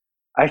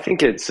 I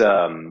think it's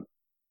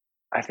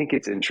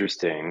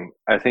interesting.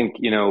 I think,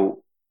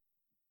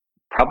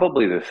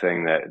 probably the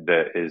thing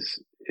that is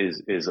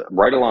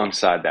right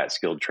alongside that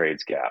skilled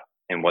trades gap,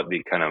 and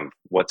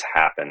what's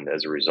happened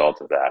as a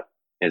result of that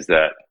is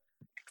that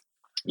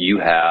you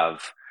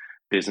have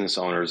business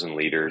owners and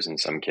leaders in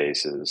some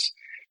cases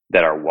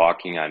that are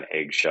walking on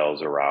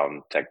eggshells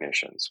around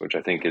technicians, which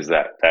I think is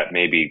that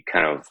may be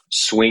kind of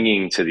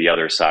swinging to the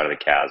other side of the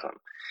chasm.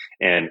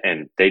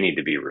 And they need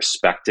to be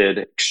respected,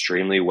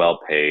 extremely well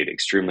paid,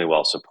 extremely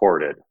well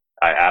supported.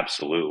 I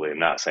absolutely am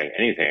not saying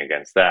anything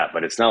against that,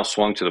 but it's now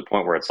swung to the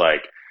point where it's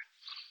like,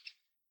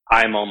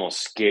 I'm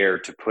almost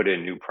scared to put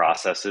in new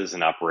processes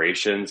and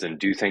operations and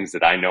do things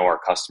that I know our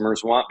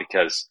customers want,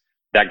 because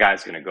that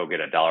guy's going to go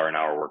get $1 an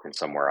hour working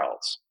somewhere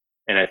else.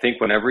 And I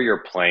think whenever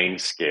you're playing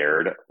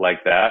scared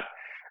like that,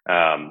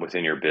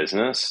 within your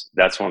business,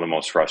 that's one of the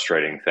most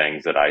frustrating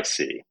things that I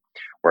see,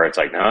 where it's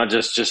like, no,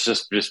 just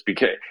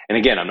because. And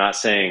again, I'm not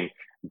saying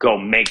go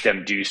make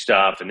them do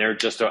stuff, and they're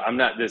just. I'm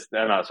not this.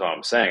 That's not what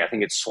I'm saying. I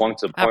think it's swung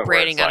to the point where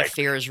Operating it's out like, of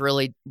fear is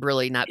really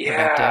not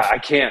yeah,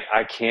 productive.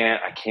 I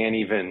can't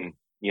even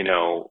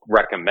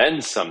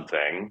recommend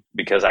something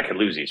because I could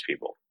lose these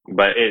people.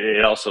 But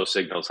it also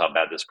signals how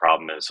bad this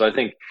problem is. So I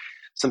think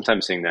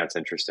sometimes seeing that's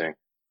interesting.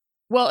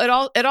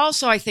 Well, it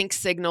also I think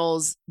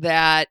signals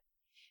that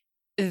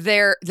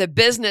the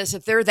business,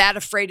 if they're that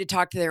afraid to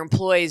talk to their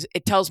employees,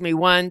 it tells me,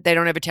 one, they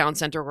don't have a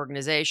talent-centered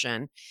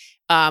organization,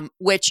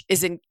 which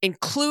is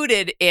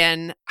included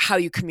in how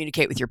you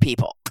communicate with your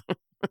people.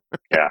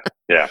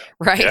 Yeah.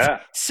 Right. Yeah.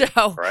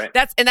 So right.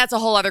 that's a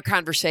whole other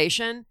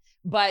conversation.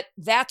 But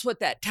that's what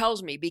that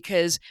tells me,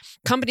 because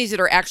companies that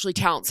are actually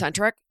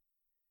talent-centric,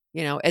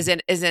 as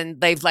in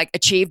they've like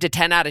achieved a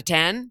 10 out of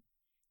 10,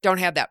 don't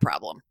have that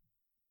problem.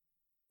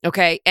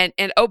 Okay. And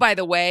oh, by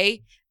the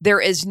way, there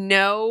is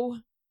no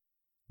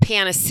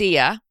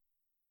panacea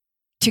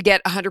to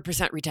get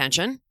 100%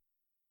 retention.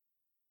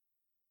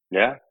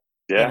 Yeah.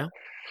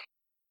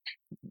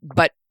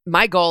 But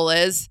my goal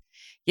is,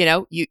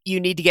 you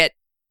need to get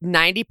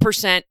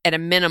 90% at a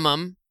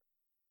minimum,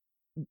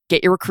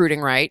 get your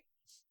recruiting right.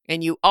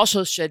 And you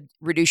also should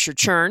reduce your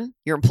churn,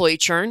 your employee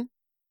churn,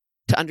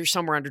 to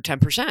somewhere under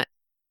 10%.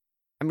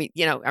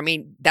 I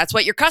mean, that's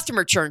what your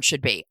customer churn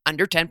should be,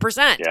 under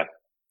 10%. Yeah.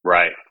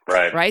 Right.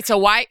 So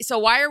why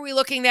are we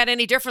looking at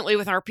any differently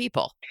with our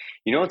people?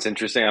 What's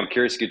interesting? I'm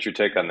curious to get your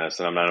take on this,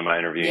 and I'm not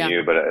interviewing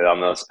you, but on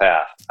this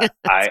path,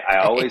 I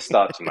always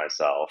thought to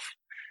myself,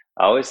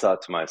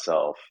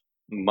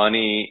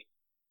 money,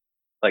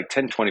 like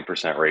 10,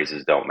 20%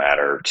 raises don't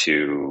matter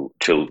to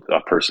a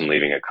person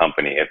leaving a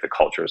company if the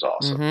culture is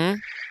awesome. Mm-hmm.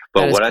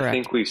 But what I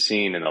think we've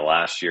seen in the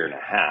last year and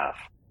a half,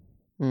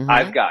 mm-hmm.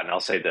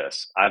 I'll say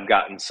this, I've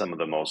gotten some of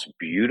the most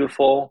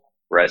beautiful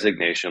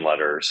resignation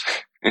letters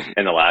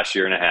in the last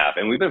year and a half.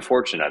 And we've been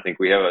fortunate. I think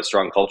we have a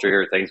strong culture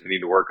here, things we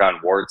need to work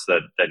on, warts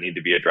that need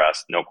to be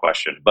addressed, no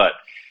question. But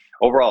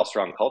overall,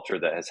 strong culture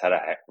that has had a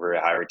very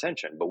high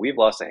retention. But we've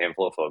lost a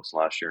handful of folks in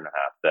the last year and a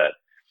half that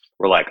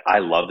were like, I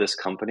love this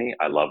company.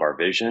 I love our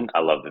vision. I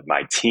love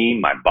my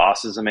team. My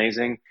boss is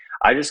amazing.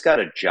 I just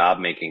got a job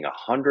making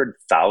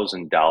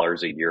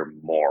 $100,000 a year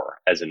more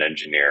as an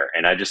engineer.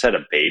 And I just had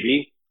a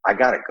baby. I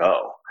got to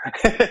go.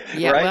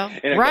 Yeah, right. Well,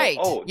 and right.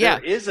 Go,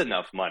 there is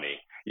enough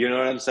money. You know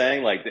what I'm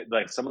saying? Like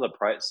some of the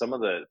things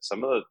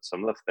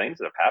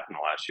that have happened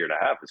the last year and a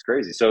half is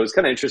crazy. So it's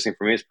kind of interesting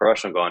for me as a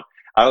professional going,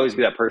 I always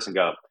be that person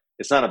go,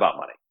 it's not about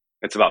money.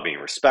 It's about being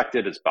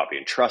respected. It's about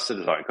being trusted.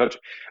 It's about being coached.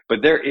 But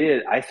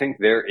I think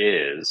there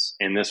is,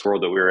 in this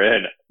world that we're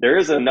in, there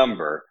is a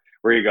number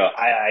where you go,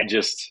 I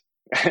just,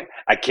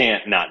 I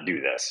can't not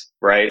do this.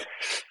 Right.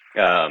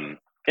 And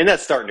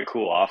that's starting to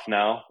cool off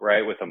now,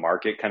 right? With the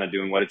market kind of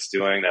doing what it's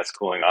doing, that's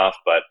cooling off.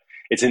 But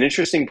it's an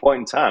interesting point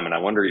in time. And I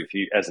wonder if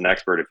you, as an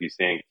expert, if you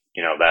think,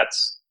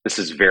 this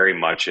is very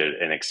much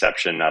an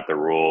exception, not the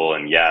rule.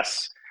 And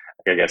yes,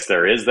 I guess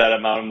there is that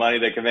amount of money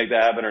that can make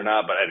that happen or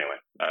not. But anyway,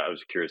 I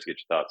was curious to get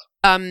your thoughts.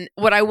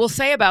 What I will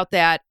say about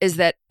that is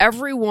that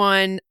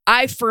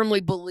I firmly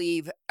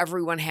believe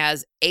everyone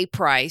has a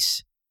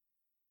price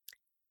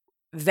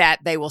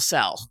that they will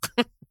sell,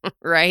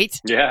 right?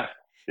 Yeah.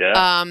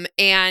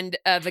 And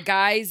the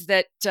guys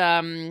that,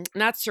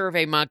 not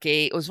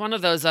SurveyMonkey, it was one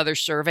of those other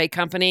survey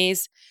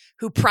companies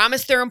who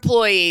promised their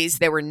employees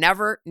they were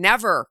never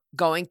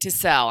going to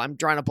sell. I'm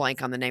drawing a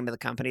blank on the name of the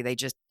company. They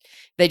just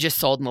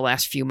sold in the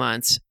last few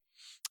months.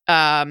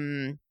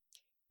 And,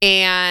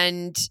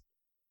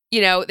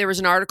 there was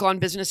an article on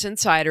Business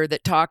Insider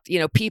that talked,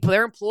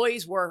 their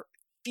employees were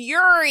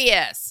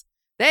furious.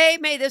 They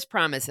made this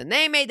promise and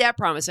they made that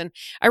promise. And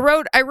I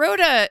wrote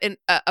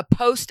a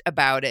post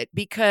about it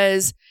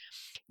because,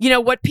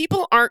 what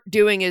people aren't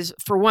doing is,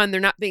 for one,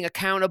 they're not being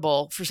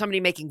accountable for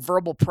somebody making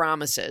verbal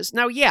promises.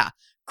 Now, yeah,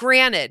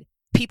 granted,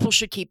 people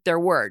should keep their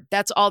word.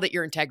 That's all that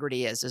your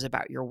integrity is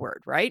about your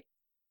word, right?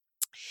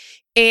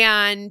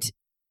 But,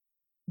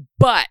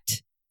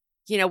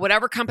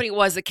 whatever company it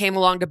was that came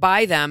along to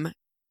buy them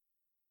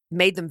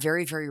made them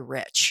very, very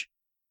rich.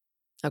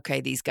 Okay,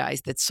 these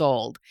guys that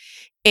sold.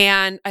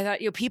 And I thought,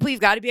 people, you've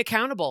got to be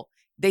accountable.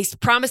 They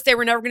promised they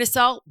were never going to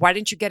sell. Why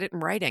didn't you get it in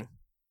writing?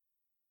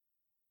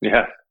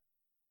 Yeah.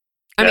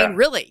 I mean,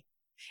 really.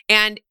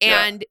 And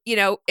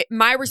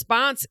my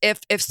response,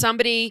 if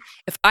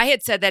I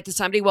had said that to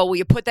somebody, well, will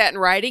you put that in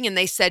writing? And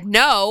they said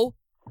no,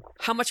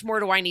 how much more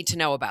do I need to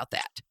know about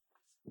that?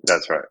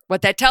 That's right.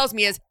 What that tells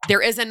me is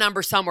there is a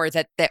number somewhere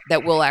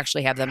that will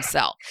actually have them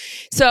sell.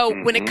 So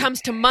when it comes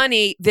to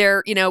money,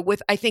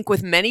 I think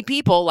with many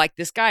people like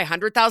this guy,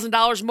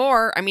 $100,000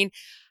 more. I mean,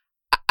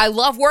 I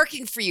love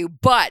working for you,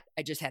 but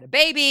I just had a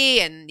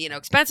baby and,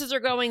 expenses are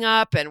going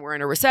up and we're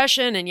in a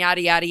recession and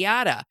yada, yada,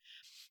 yada.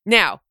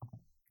 Now,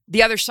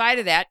 the other side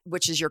of that,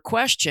 which is your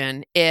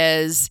question,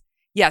 is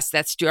yes,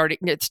 it's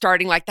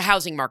starting like the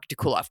housing market to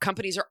cool off.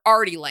 Companies are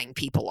already laying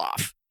people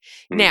off.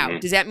 Now,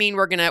 does that mean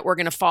we're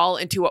gonna fall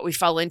into what we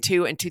fell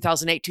into in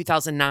 2008,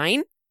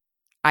 2009?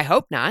 I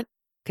hope not,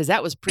 because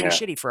that was pretty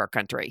shitty for our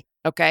country.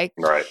 Okay.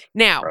 Right.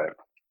 Now, Right.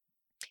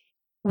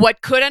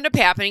 what could end up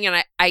happening,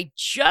 and I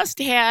just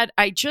had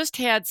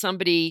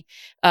somebody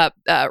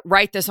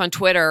write this on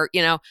Twitter.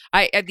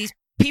 These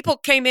people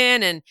came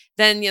in, and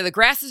then the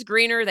grass is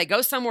greener. They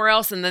go somewhere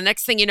else, and the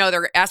next thing you know,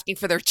 they're asking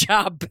for their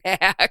job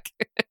back.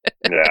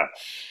 Yeah,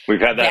 we've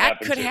had that.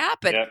 That could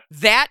happen. Yep.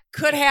 That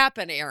could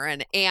happen,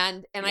 Aaron.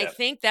 And I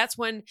think that's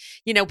when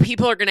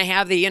people are going to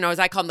have the as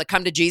I call them, the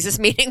come to Jesus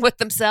meeting with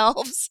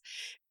themselves,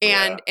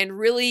 and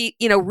really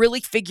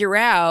really figure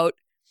out.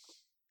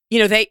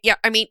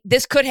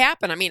 This could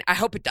happen. I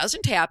hope it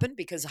doesn't happen,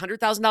 because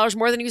 $100,000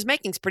 more than he was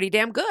making is pretty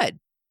damn good.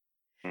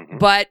 Mm-hmm.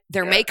 But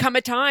there may come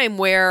a time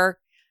where,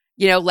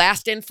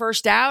 last in,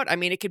 first out.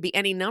 It could be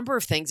any number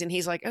of things. And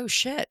he's like, oh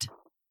shit,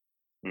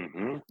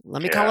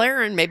 let me call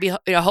Aaron. Maybe,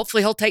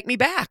 hopefully he'll take me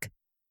back.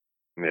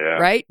 Yeah.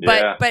 Right.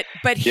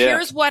 But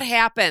here's what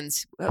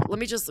happens. Let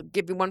me just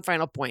give you one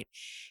final point.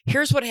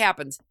 Here's what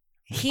happens.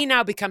 He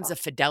now becomes a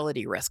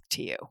fidelity risk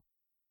to you.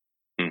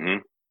 Mm-hmm.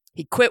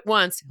 He quit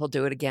once. He'll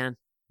do it again.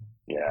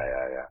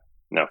 Yeah.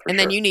 No, for and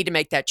then you need to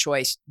make that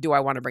choice. Do I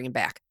want to bring him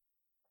back?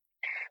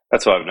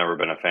 That's why I've never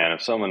been a fan.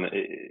 If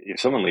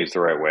someone leaves the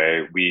right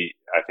way,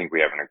 I think we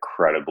have an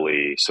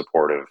incredibly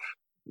supportive,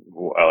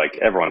 like,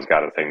 everyone's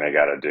got a thing they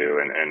got to do.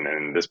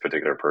 And this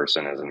particular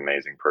person is an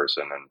amazing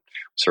person, and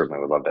certainly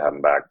would love to have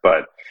him back.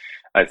 But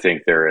I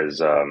think there is,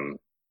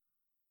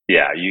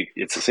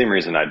 it's the same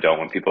reason I don't,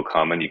 when people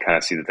come and you kind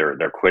of see that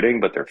they're quitting,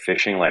 but they're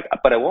fishing, like,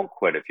 but I won't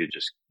quit if you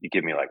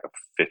give me like a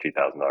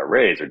 $50,000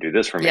 raise or do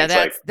this for me.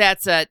 Yeah,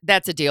 that's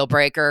a deal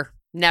breaker.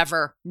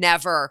 Never.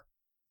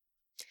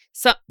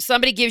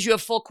 Somebody gives you a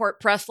full court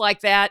press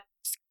like that.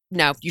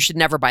 No, you should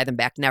never buy them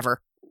back.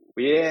 Never.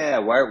 Yeah.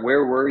 Where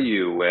were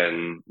you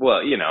when?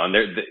 Well, and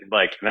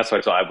that's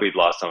why we'd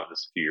lost some of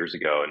this a few years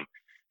ago, and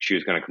she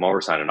was going to come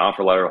over, sign an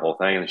offer letter, the whole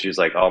thing. And she's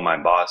like, oh,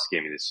 my boss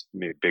gave me this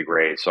big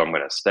raise, so I'm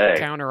going to stay.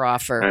 Counter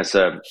offer. And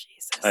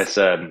I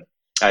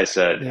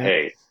said,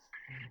 hey,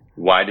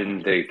 why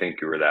didn't they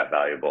think you were that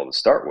valuable to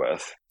start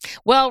with?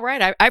 Well,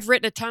 right. I've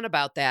written a ton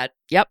about that.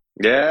 Yep.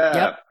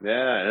 Yeah.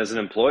 And as an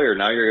employer,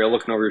 now you're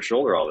looking over your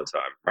shoulder all the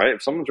time, right?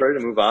 If someone's ready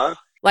to move on.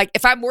 Like,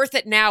 if I'm worth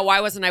it now, why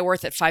wasn't I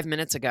worth it 5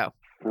 minutes ago?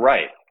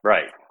 Right.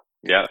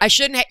 Yeah.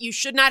 You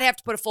should not have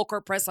to put a full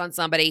court press on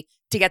somebody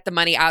to get the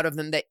money out of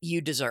them that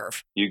you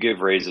deserve. You give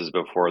raises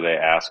before they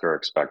ask or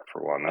expect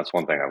for one. That's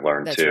one thing I've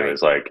learned too. Right.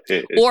 Is like,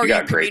 or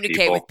you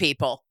communicate with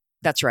people.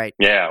 That's right.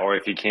 Yeah. Or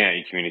if you can't,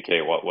 you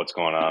communicate what's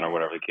going on or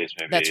whatever the case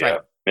may be. That's right.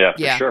 Yeah.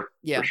 For sure.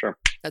 Yeah. For sure.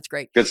 That's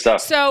great. Good stuff.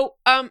 So,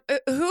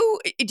 who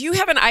do you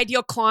have an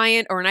ideal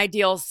client or an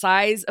ideal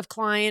size of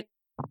client?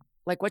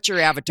 Like, what's your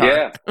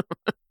avatar?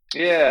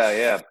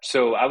 Yeah.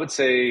 So I would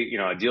say,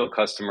 ideal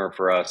customer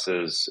for us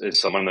is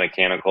someone in the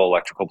mechanical,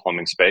 electrical,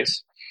 plumbing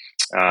space.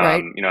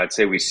 Right. I'd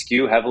say we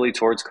skew heavily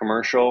towards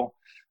commercial,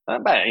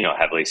 but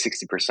heavily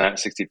 60%,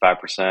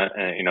 65%,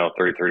 and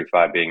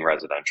 30-35 being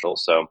residential.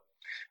 So,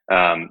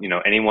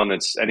 anyone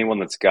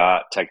that's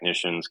got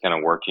technicians kind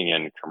of working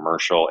in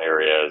commercial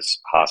areas,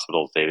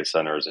 hospitals, data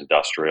centers,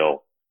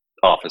 industrial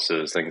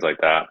offices, things like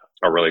that,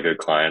 are really good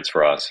clients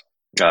for us.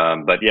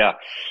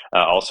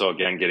 Also,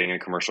 again, getting a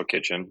commercial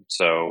kitchen.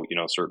 So,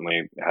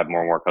 certainly have more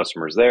and more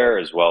customers there,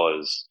 as well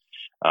as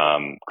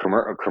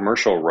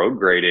commercial road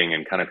grading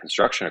and kind of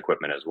construction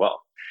equipment as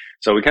well.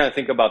 So we kind of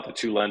think about the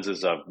two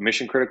lenses of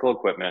mission critical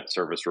equipment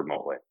serviced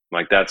remotely.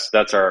 Like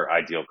that's our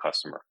ideal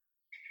customer.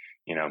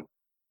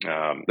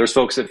 There's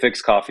folks that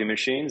fix coffee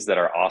machines that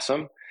are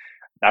awesome.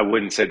 I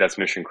wouldn't say that's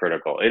mission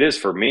critical. It is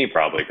for me,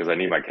 probably, because I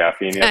need my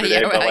caffeine every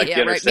day. But you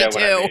understand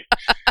what I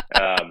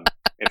mean.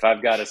 If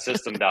I've got a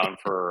system down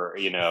for,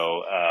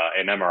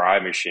 an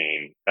MRI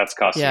machine, that's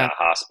costing a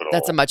hospital.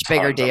 That's a much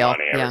bigger deal.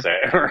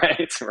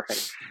 Right.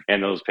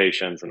 And those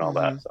patients and all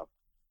that. So,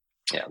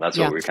 that's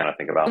what we kind of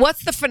think about.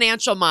 What's the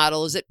financial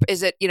model? Is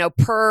it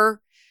per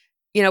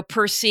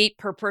seat,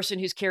 per person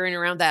who's carrying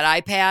around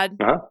that iPad?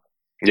 Uh-huh.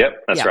 Yep,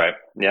 that's right.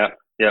 Yeah.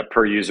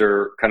 Per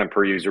user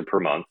per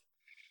month.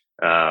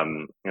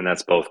 And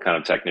that's both kind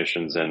of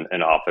technicians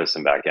and office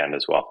and back end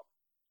as well.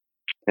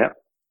 Yeah.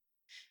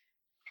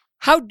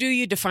 How do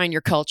you define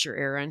your culture,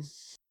 Aaron?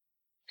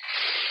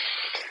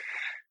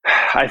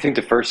 I think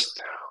the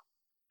first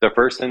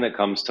thing that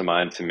comes to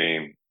mind to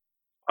me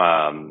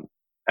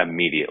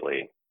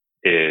immediately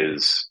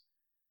is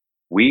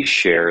we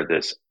share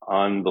this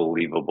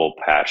unbelievable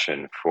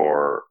passion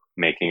for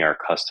making our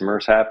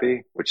customers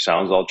happy, which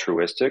sounds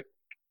altruistic,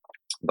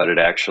 but it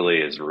actually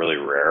is really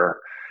rare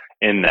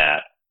in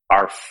that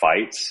our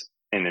fights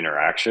and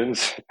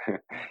interactions,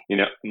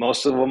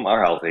 most of them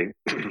are healthy,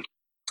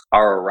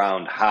 are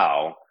around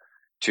how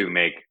to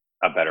make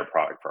a better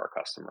product for our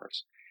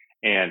customers.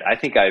 And I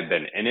think I've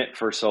been in it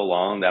for so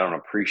long that I don't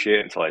appreciate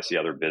it until I see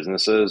other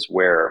businesses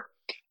where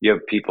you have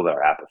people that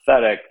are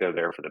apathetic. They're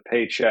there for the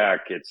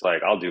paycheck. It's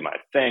like, I'll do my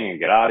thing and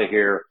get out of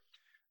here.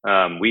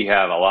 We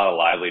have a lot of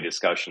lively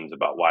discussions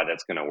about why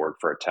that's going to work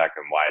for a tech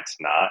and why it's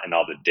not, and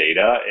all the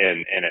data,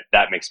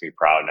 that makes me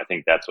proud. And I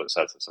think that's what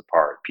sets us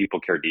apart. People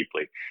care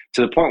deeply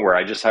to the point where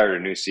I just hired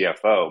a new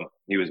CFO.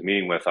 He was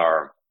meeting with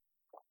our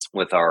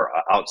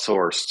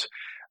outsourced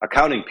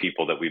accounting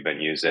people that we've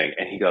been using,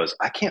 and he goes,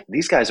 "I can't.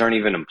 These guys aren't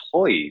even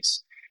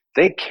employees.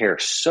 They care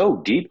so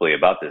deeply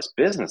about this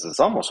business. It's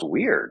almost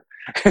weird."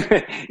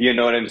 You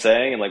know what I'm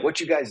saying? And like what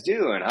you guys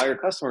do and how your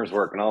customers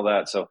work and all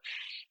that. So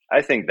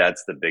I think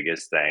that's the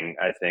biggest thing.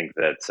 I think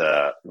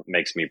that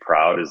makes me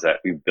proud is that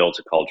we've built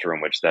a culture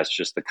in which that's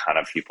just the kind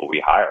of people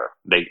we hire.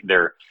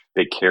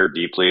 They care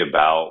deeply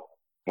about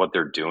what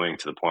they're doing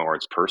to the point where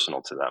it's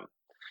personal to them.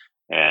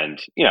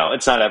 And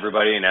it's not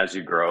everybody, and as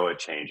you grow, it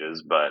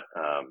changes. But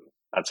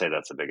I'd say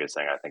that's the biggest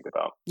thing I think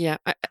about. Yeah.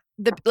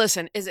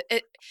 Listen,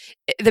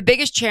 the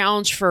biggest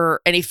challenge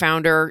for any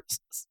founder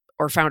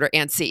or founder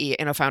and CEO,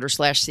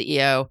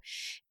 founder/CEO,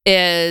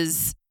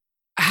 is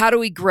how do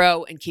we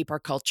grow and keep our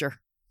culture?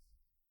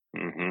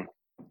 Mm-hmm.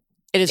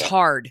 It is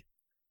hard,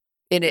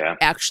 and it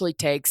actually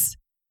takes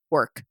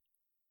work.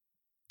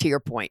 To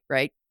your point,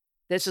 right?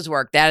 This is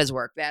work. That is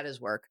work. That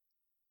is work.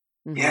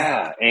 Mm-hmm.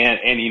 Yeah,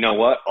 and you know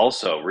what?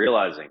 Also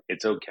realizing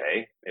it's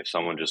okay if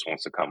someone just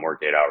wants to come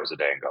work 8 hours a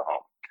day and go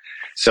home.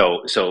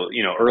 So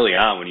early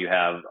on when you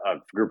have a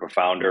group of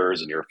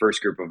founders and your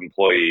first group of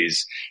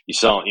employees,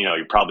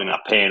 you're probably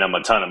not paying them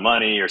a ton of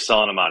money. You're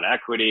selling them on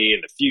equity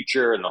in the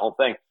future and the whole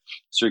thing.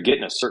 So you're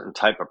getting a certain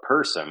type of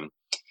person.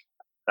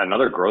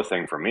 Another growth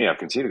thing for me, I've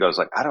continued to go is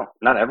like,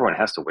 not everyone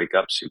has to wake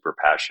up super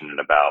passionate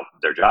about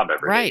their job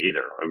every day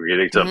either. We're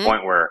getting to the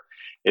point where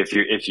if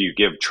you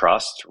give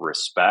trust,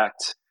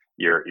 respect,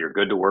 you're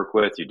good to work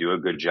with, you do a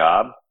good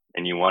job,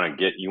 and you want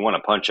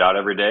to punch out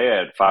every day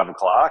at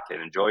 5:00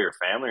 and enjoy your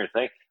family or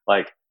thing.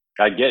 Like,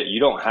 I get it. You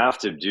don't have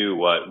to do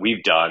what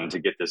we've done to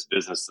get this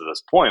business to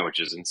this point,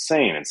 which is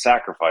insane and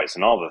sacrifice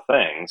and all the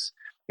things.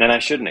 And I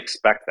shouldn't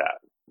expect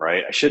that,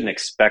 right? I shouldn't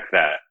expect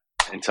that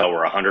until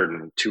we're 100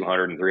 and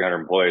 200 and 300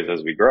 employees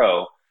as we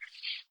grow.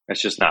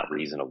 It's just not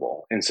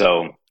reasonable. And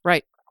so,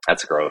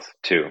 that's growth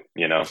too,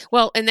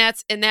 Well, and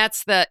that's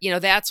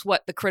that's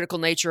what the critical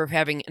nature of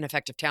having an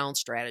effective talent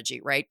strategy,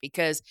 right?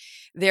 Because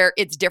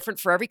it's different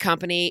for every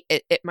company.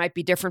 It might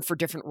be different for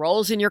different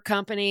roles in your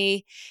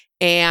company.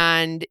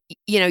 And,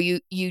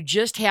 you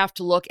just have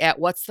to look at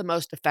what's the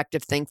most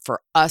effective thing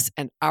for us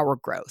and our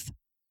growth.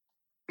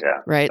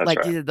 Yeah. Right.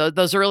 Like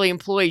those early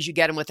employees, you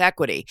get them with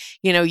equity.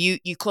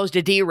 You closed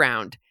a D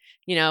round,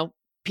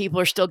 people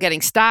are still getting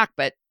stock,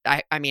 but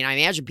I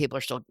imagine people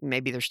are still,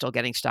 maybe they're still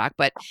getting stock,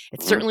 but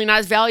it's certainly not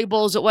as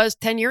valuable as it was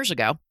 10 years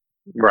ago.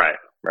 Right.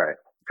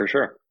 For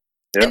sure.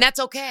 Yeah. And that's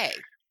okay.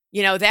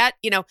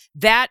 The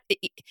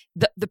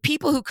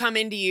people who come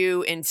into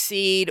you in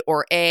seed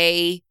or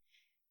A,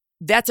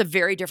 that's a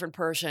very different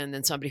person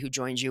than somebody who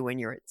joins you when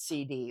you're at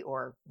CD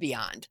or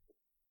beyond.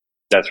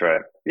 That's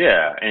right.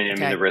 Yeah. And I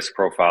mean, the risk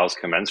profile is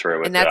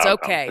commensurate with that's the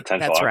outcome, okay.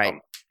 Potential that's outcome. Right.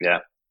 Yeah.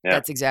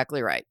 That's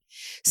exactly right.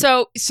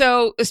 So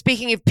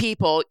speaking of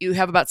people, you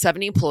have about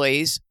 70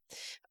 employees.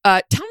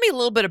 Tell me a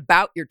little bit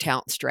about your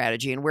talent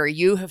strategy and where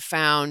you have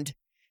found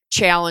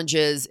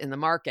challenges in the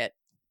market,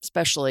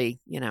 especially,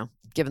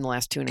 given the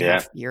last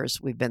 2.5 years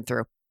we've been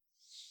through.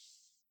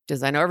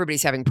 Because I know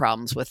everybody's having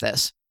problems with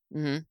this.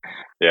 Mm-hmm.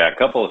 Yeah, a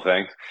couple of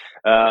things.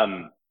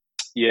 I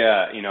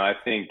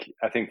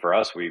think for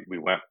us, we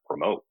went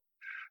remote.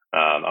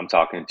 I'm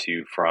talking to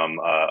you from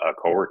a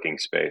co-working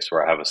space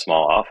where I have a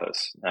small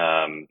office.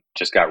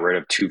 Just got rid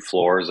of 2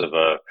 floors of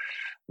a,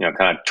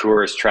 kind of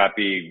tourist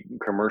trappy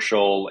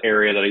commercial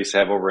area that I used to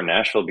have over in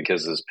Nashville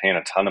because it was paying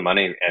a ton of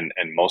money. And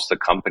most of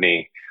the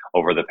company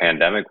over the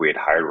pandemic, we had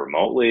hired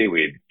remotely.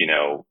 We'd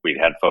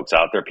had folks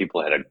out there.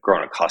 People had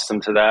grown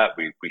accustomed to that.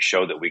 We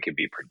showed that we could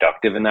be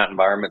productive in that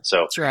environment.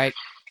 So that's right.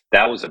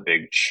 That was a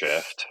big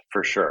shift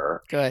for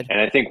sure. Good. And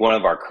I think one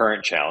of our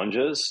current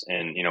challenges,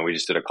 and we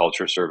just did a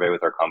culture survey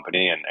with our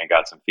company and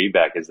got some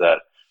feedback, is that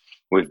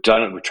we've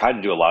tried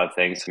to do a lot of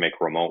things to make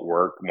remote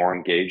work more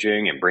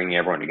engaging and bringing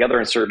everyone together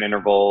in certain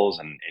intervals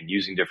and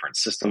using different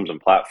systems and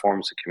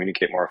platforms to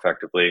communicate more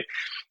effectively.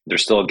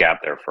 There's still a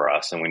gap there for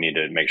us, and we need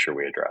to make sure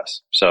we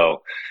address.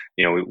 So,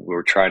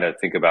 we're trying to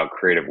think about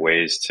creative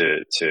ways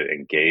to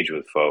engage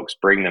with folks,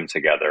 bring them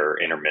together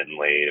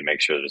intermittently to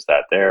make sure there's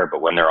that there.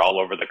 But when they're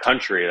all over the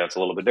country, that's a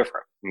little bit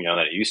different, than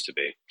it used to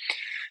be.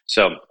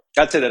 So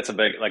I'd say that's a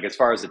big, as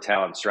far as the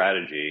talent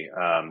strategy,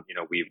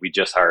 we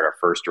just hired our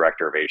first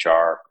director of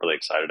HR. Really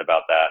excited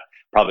about that.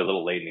 Probably a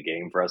little late in the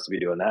game for us to be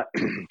doing that.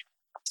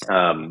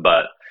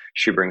 But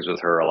she brings with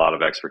her a lot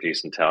of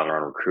expertise and talent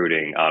around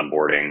recruiting,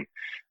 onboarding,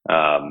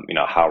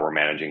 how we're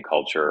managing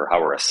culture, how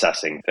we're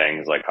assessing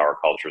things, like how our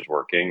culture is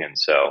working. And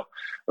so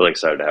really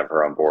excited to have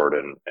her on board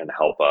and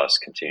help us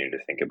continue to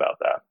think about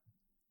that.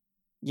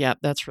 Yeah,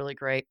 that's really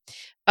great.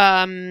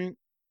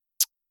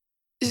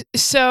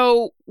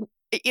 So,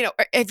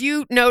 have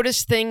you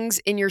noticed things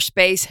in your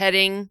space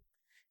heading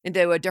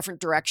into a different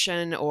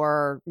direction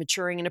or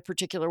maturing in a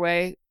particular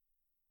way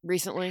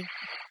recently?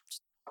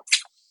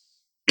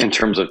 In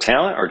terms of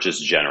talent or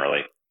just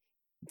generally?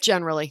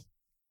 Generally.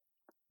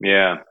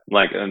 Yeah,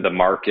 like the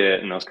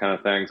market and those kind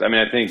of things. I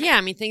mean, I think, Yeah,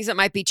 I mean things that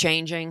might be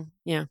changing.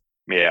 Yeah.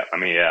 yeah, I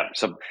mean, yeah.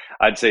 So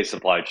I'd say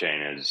supply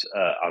chain is a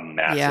Yeah.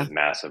 massive,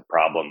 massive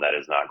problem that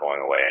is not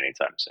going away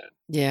anytime soon.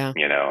 Yeah.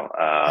 You know,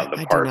 I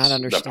do not the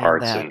understand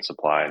parts that. and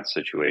supply and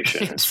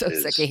situation I'm so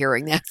sick of is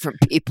hearing that from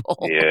people.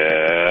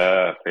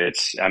 yeah.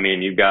 It's, I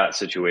mean, you've got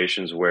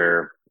situations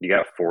where you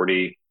got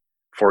 40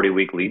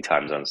 week lead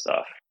times on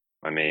stuff.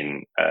 I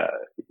mean,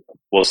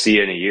 we'll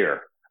see in a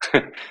year.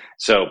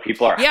 So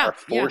people Yeah, are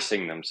yeah.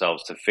 forcing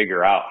themselves to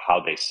figure out how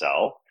they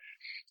sell,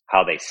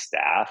 how they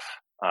staff,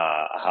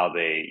 how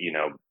they,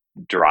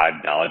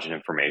 drive knowledge and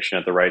information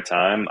at the right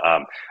time.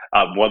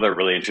 One of the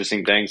really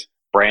interesting things,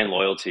 brand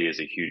loyalty is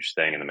a huge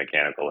thing in the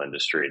mechanical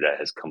industry that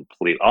has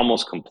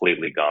almost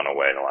completely gone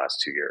away in the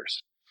last 2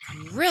 years.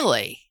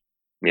 Really?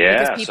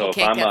 Because Yeah. people So if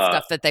can't I'm get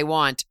stuff that they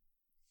want.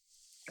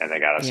 and they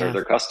got to serve Yeah,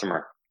 their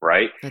customer,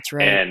 right? that's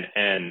right.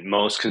 And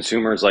most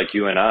consumers like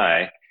you and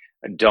I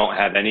don't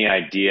have any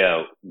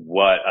idea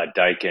what a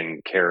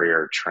Daikin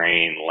Carrier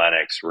Train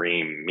Lennox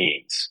Ream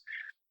means.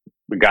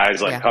 The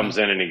guy's like Yeah, comes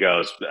in and he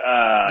goes,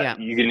 yeah.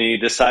 you're gonna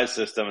need this size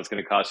system, it's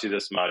gonna cost you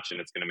this much,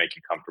 and it's gonna make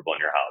you comfortable in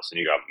your house. And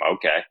you go,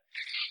 okay.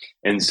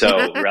 And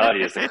so the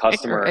reality is the Right.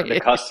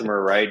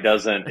 customer, right,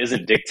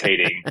 isn't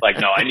dictating like,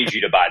 no, I need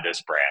you to buy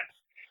this brand.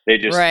 They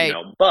just, Right.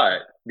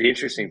 but the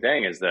interesting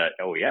thing is that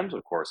OEMs,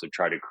 of course, have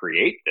tried to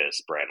create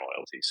this brand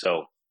loyalty.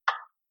 So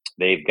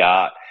they've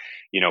got,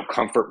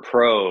 comfort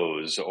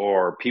pros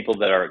or people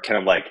that are kind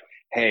of like,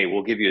 hey,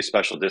 we'll give you a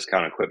special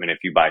discount equipment if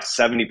you buy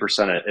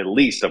 70% at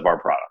least of our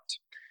product,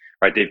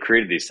 right? They've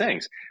created these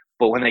things.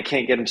 But when they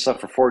can't get them stuff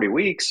for 40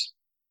 weeks,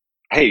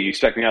 hey, you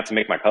expect me not to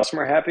make my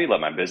customer happy, let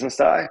my business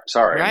die?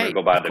 Sorry, I'm going to Right.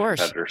 go buy Of the course.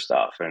 competitor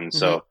stuff. And Hmm.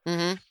 so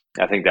Hmm.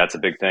 I think that's a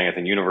big thing. I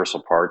think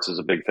universal parts is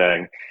a big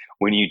thing.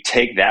 When you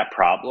take that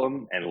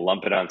problem and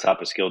lump it on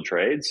top of skilled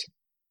trades,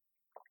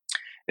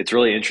 it's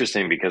really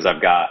interesting because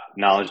I've got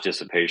knowledge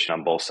dissipation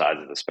on both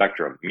sides of the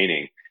spectrum,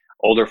 meaning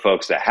older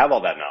folks that have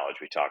all that knowledge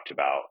we talked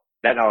about,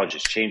 that knowledge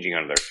is changing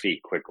under their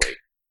feet quickly.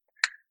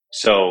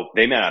 So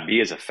they may not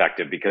be as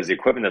effective because the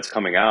equipment that's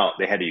coming out,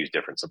 they had to use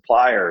different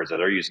suppliers or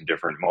they're using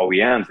different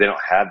OEMs. They don't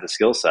have the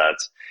skill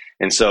sets.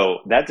 And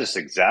so that just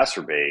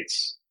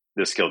exacerbates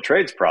the skilled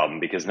trades problem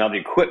because now the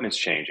equipment's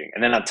changing.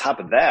 And then on top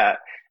of that,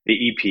 the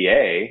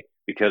EPA,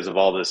 because of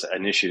all this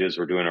initiatives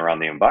we're doing around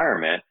the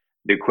environment,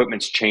 the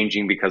equipment's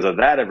changing because of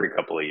that every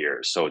couple of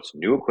years. So it's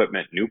new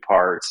equipment, new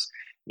parts,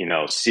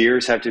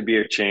 sears have to be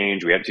a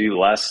change. We have to do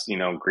less,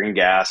 green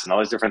gas and all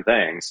these different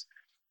things.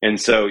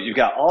 And so you've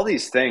got all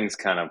these things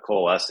kind of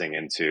coalescing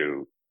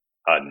into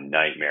a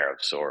nightmare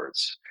of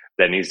sorts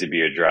that needs to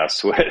be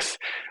addressed with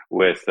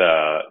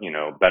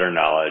better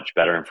knowledge,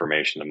 better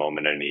information the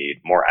moment I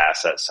need, more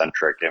asset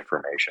centric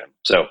information.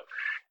 So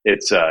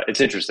it's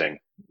interesting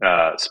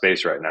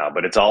space right now,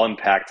 but it's all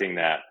impacting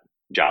that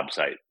job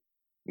site.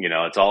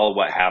 It's all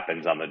what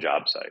happens on the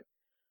job site.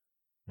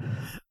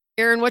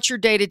 Aaron, what's your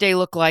day to day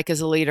look like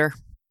as a leader?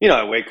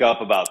 I wake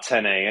up about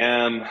 10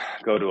 a.m.,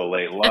 go to a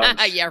late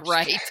lunch. Yeah,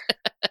 right.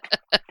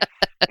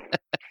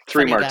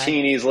 Three Funny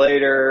martinis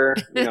later,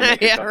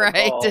 make a yeah, couple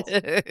right. calls.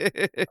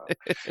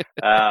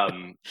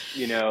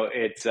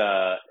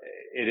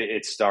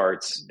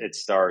 It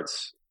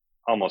starts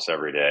almost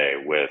every day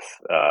with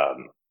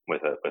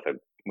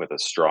a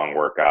strong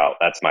workout.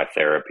 That's my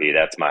therapy.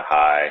 That's my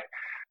high.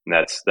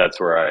 And that's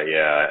where I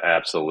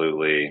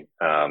absolutely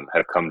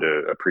have come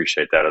to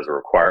appreciate that as a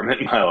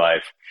requirement in my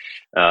life.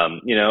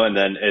 And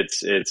then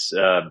it's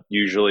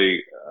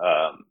usually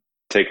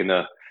taking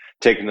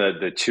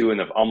the 2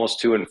 and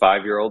almost 2 and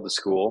 5 year old to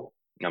school.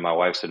 My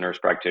wife's a nurse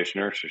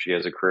practitioner, so she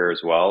has a career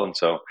as well. And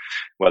so,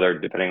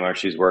 depending on where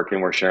she's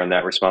working, we're sharing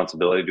that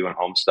responsibility, doing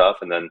home stuff,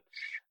 and then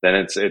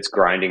it's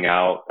grinding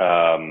out,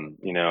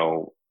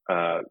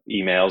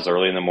 emails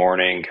early in the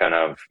morning, kind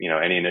of,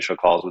 any initial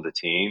calls with the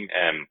team,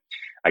 and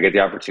I get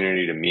the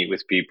opportunity to meet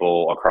with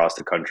people across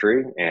the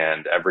country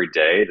and every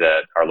day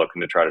that are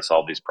looking to try to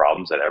solve these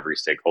problems at every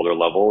stakeholder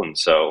level. And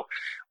so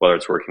whether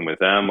it's working with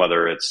them,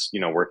 whether it's,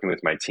 working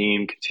with my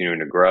team, continuing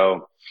to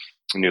grow,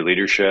 new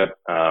leadership,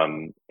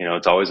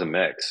 it's always a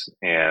mix.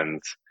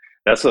 And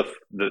that's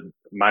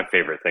my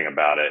favorite thing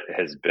about it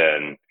has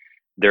been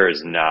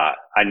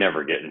I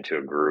never get into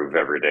a groove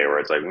every day where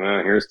it's like,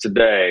 well, here's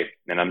today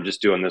and I'm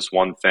just doing this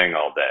one thing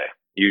all day.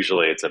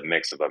 Usually it's a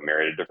mix of a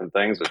myriad of different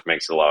things, which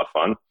makes it a lot of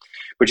fun,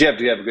 but you have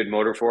to have a good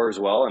motor for as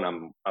well. And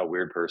I'm a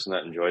weird person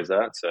that enjoys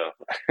that. So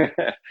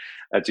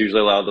that's usually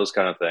a lot of those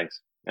kind of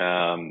things.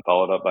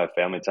 Followed up by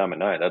family time at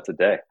night. That's a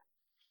day.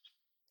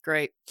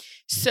 Great.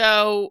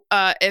 So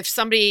if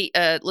somebody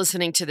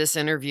listening to this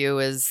interview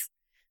is,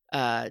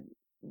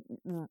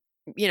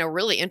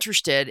 really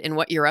interested in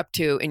what you're up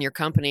to in your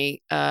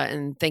company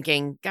and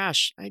thinking,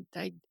 gosh,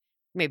 I'd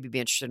maybe be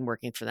interested in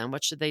working for them,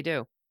 what should they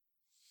do?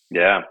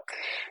 Yeah.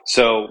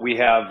 So we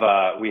have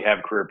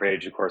career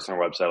page, of course, on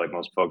our website, like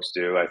most folks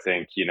do. I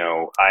think,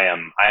 I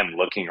am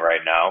looking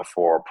right now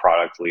for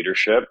product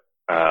leadership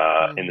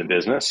in the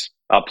business.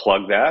 I'll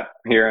plug that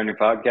here on your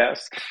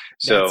podcast.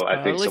 So That's I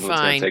think totally someone's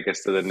going to take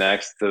us to the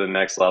next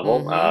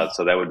level.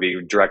 So that would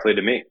be directly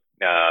to me,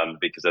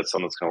 because that's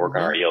someone that's going to work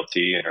on our ELT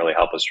and really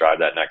help us drive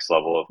that next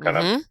level of kind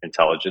of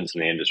intelligence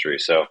in the industry.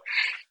 So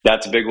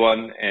that's a big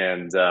one.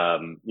 And,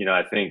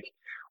 I think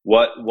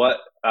what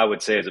I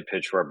would say as a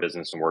pitch for our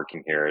business and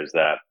working here is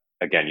that,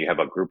 again, you have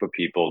a group of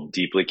people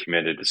deeply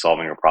committed to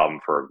solving a problem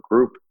for a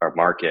group or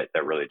market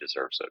that really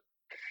deserves it.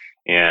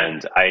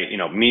 And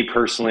me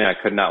personally, I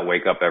could not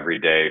wake up every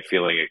day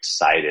feeling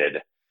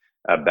excited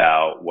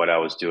about what I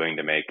was doing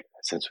to make,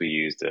 since we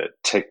used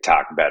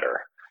TikTok,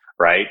 better,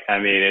 right? I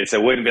mean, it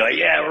wouldn't be like,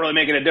 yeah, we're really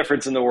making a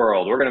difference in the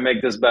world. We're going to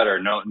make this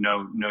better.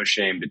 No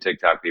shame to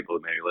TikTok people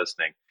who may be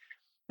listening.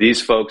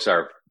 These folks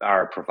are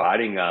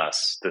providing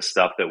us the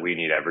stuff that we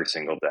need every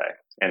single day.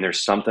 And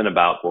there's something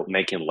about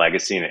making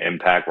legacy and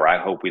impact where I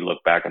hope we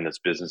look back on this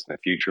business in the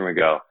future and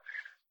we go,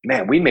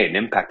 man, we made an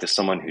impact to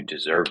someone who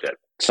deserved it,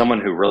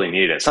 someone who really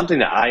needed it, something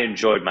that I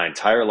enjoyed my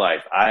entire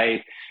life.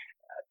 I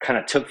kind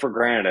of took for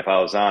granted, if I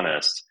was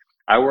honest.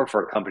 I work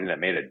for a company that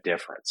made a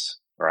difference,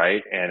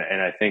 right? And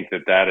I think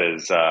that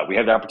is, we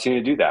have the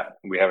opportunity to do that.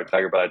 We have a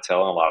tiger by the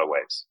tail in a lot of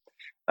ways.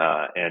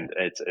 And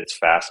it's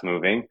fast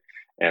moving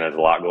and there's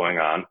a lot going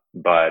on,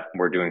 but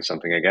we're doing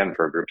something again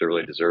for a group that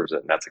really deserves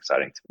it. And that's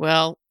exciting to me.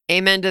 Well,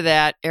 amen to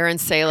that. Aaron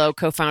Salo,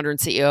 co-founder and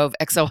CEO of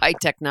XOI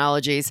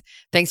Technologies.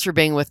 Thanks for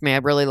being with me. I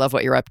really love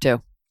what you're up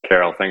to.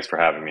 Carol, thanks for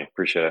having me.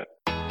 Appreciate it.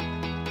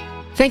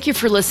 Thank you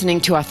for listening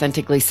to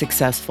Authentically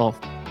Successful.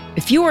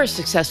 If you are a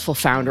successful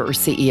founder or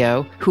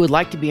CEO who would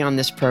like to be on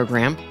this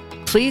program,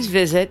 please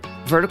visit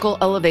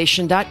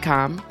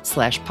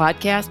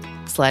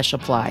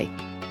verticalelevation.com/podcast/apply.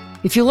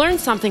 If you learned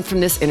something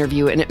from this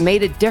interview and it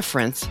made a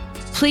difference,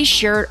 please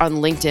share it on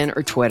LinkedIn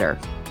or Twitter.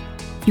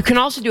 You can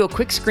also do a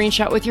quick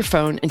screenshot with your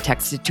phone and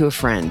text it to a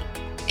friend.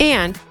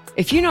 And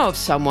if you know of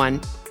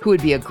someone who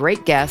would be a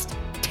great guest,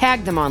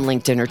 tag them on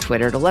LinkedIn or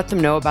Twitter to let them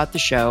know about the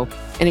show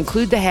and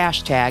include the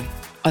hashtag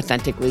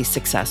Authentically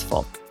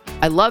Successful.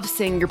 I love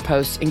seeing your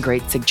posts and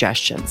great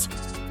suggestions.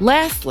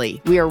 Lastly,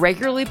 we are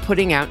regularly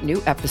putting out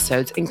new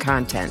episodes and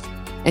content.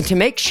 And to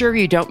make sure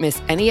you don't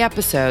miss any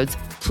episodes,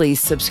 please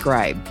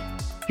subscribe.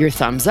 Your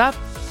thumbs up,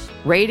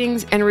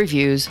 ratings, and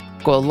reviews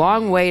go a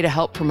long way to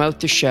help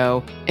promote the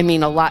show and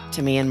mean a lot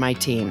to me and my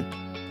team.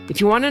 If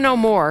you want to know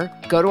more,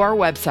 go to our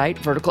website,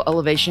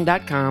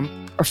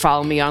 verticalelevation.com, or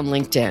follow me on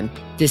LinkedIn.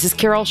 This is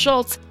Carol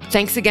Schultz.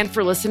 Thanks again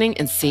for listening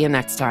and see you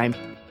next time.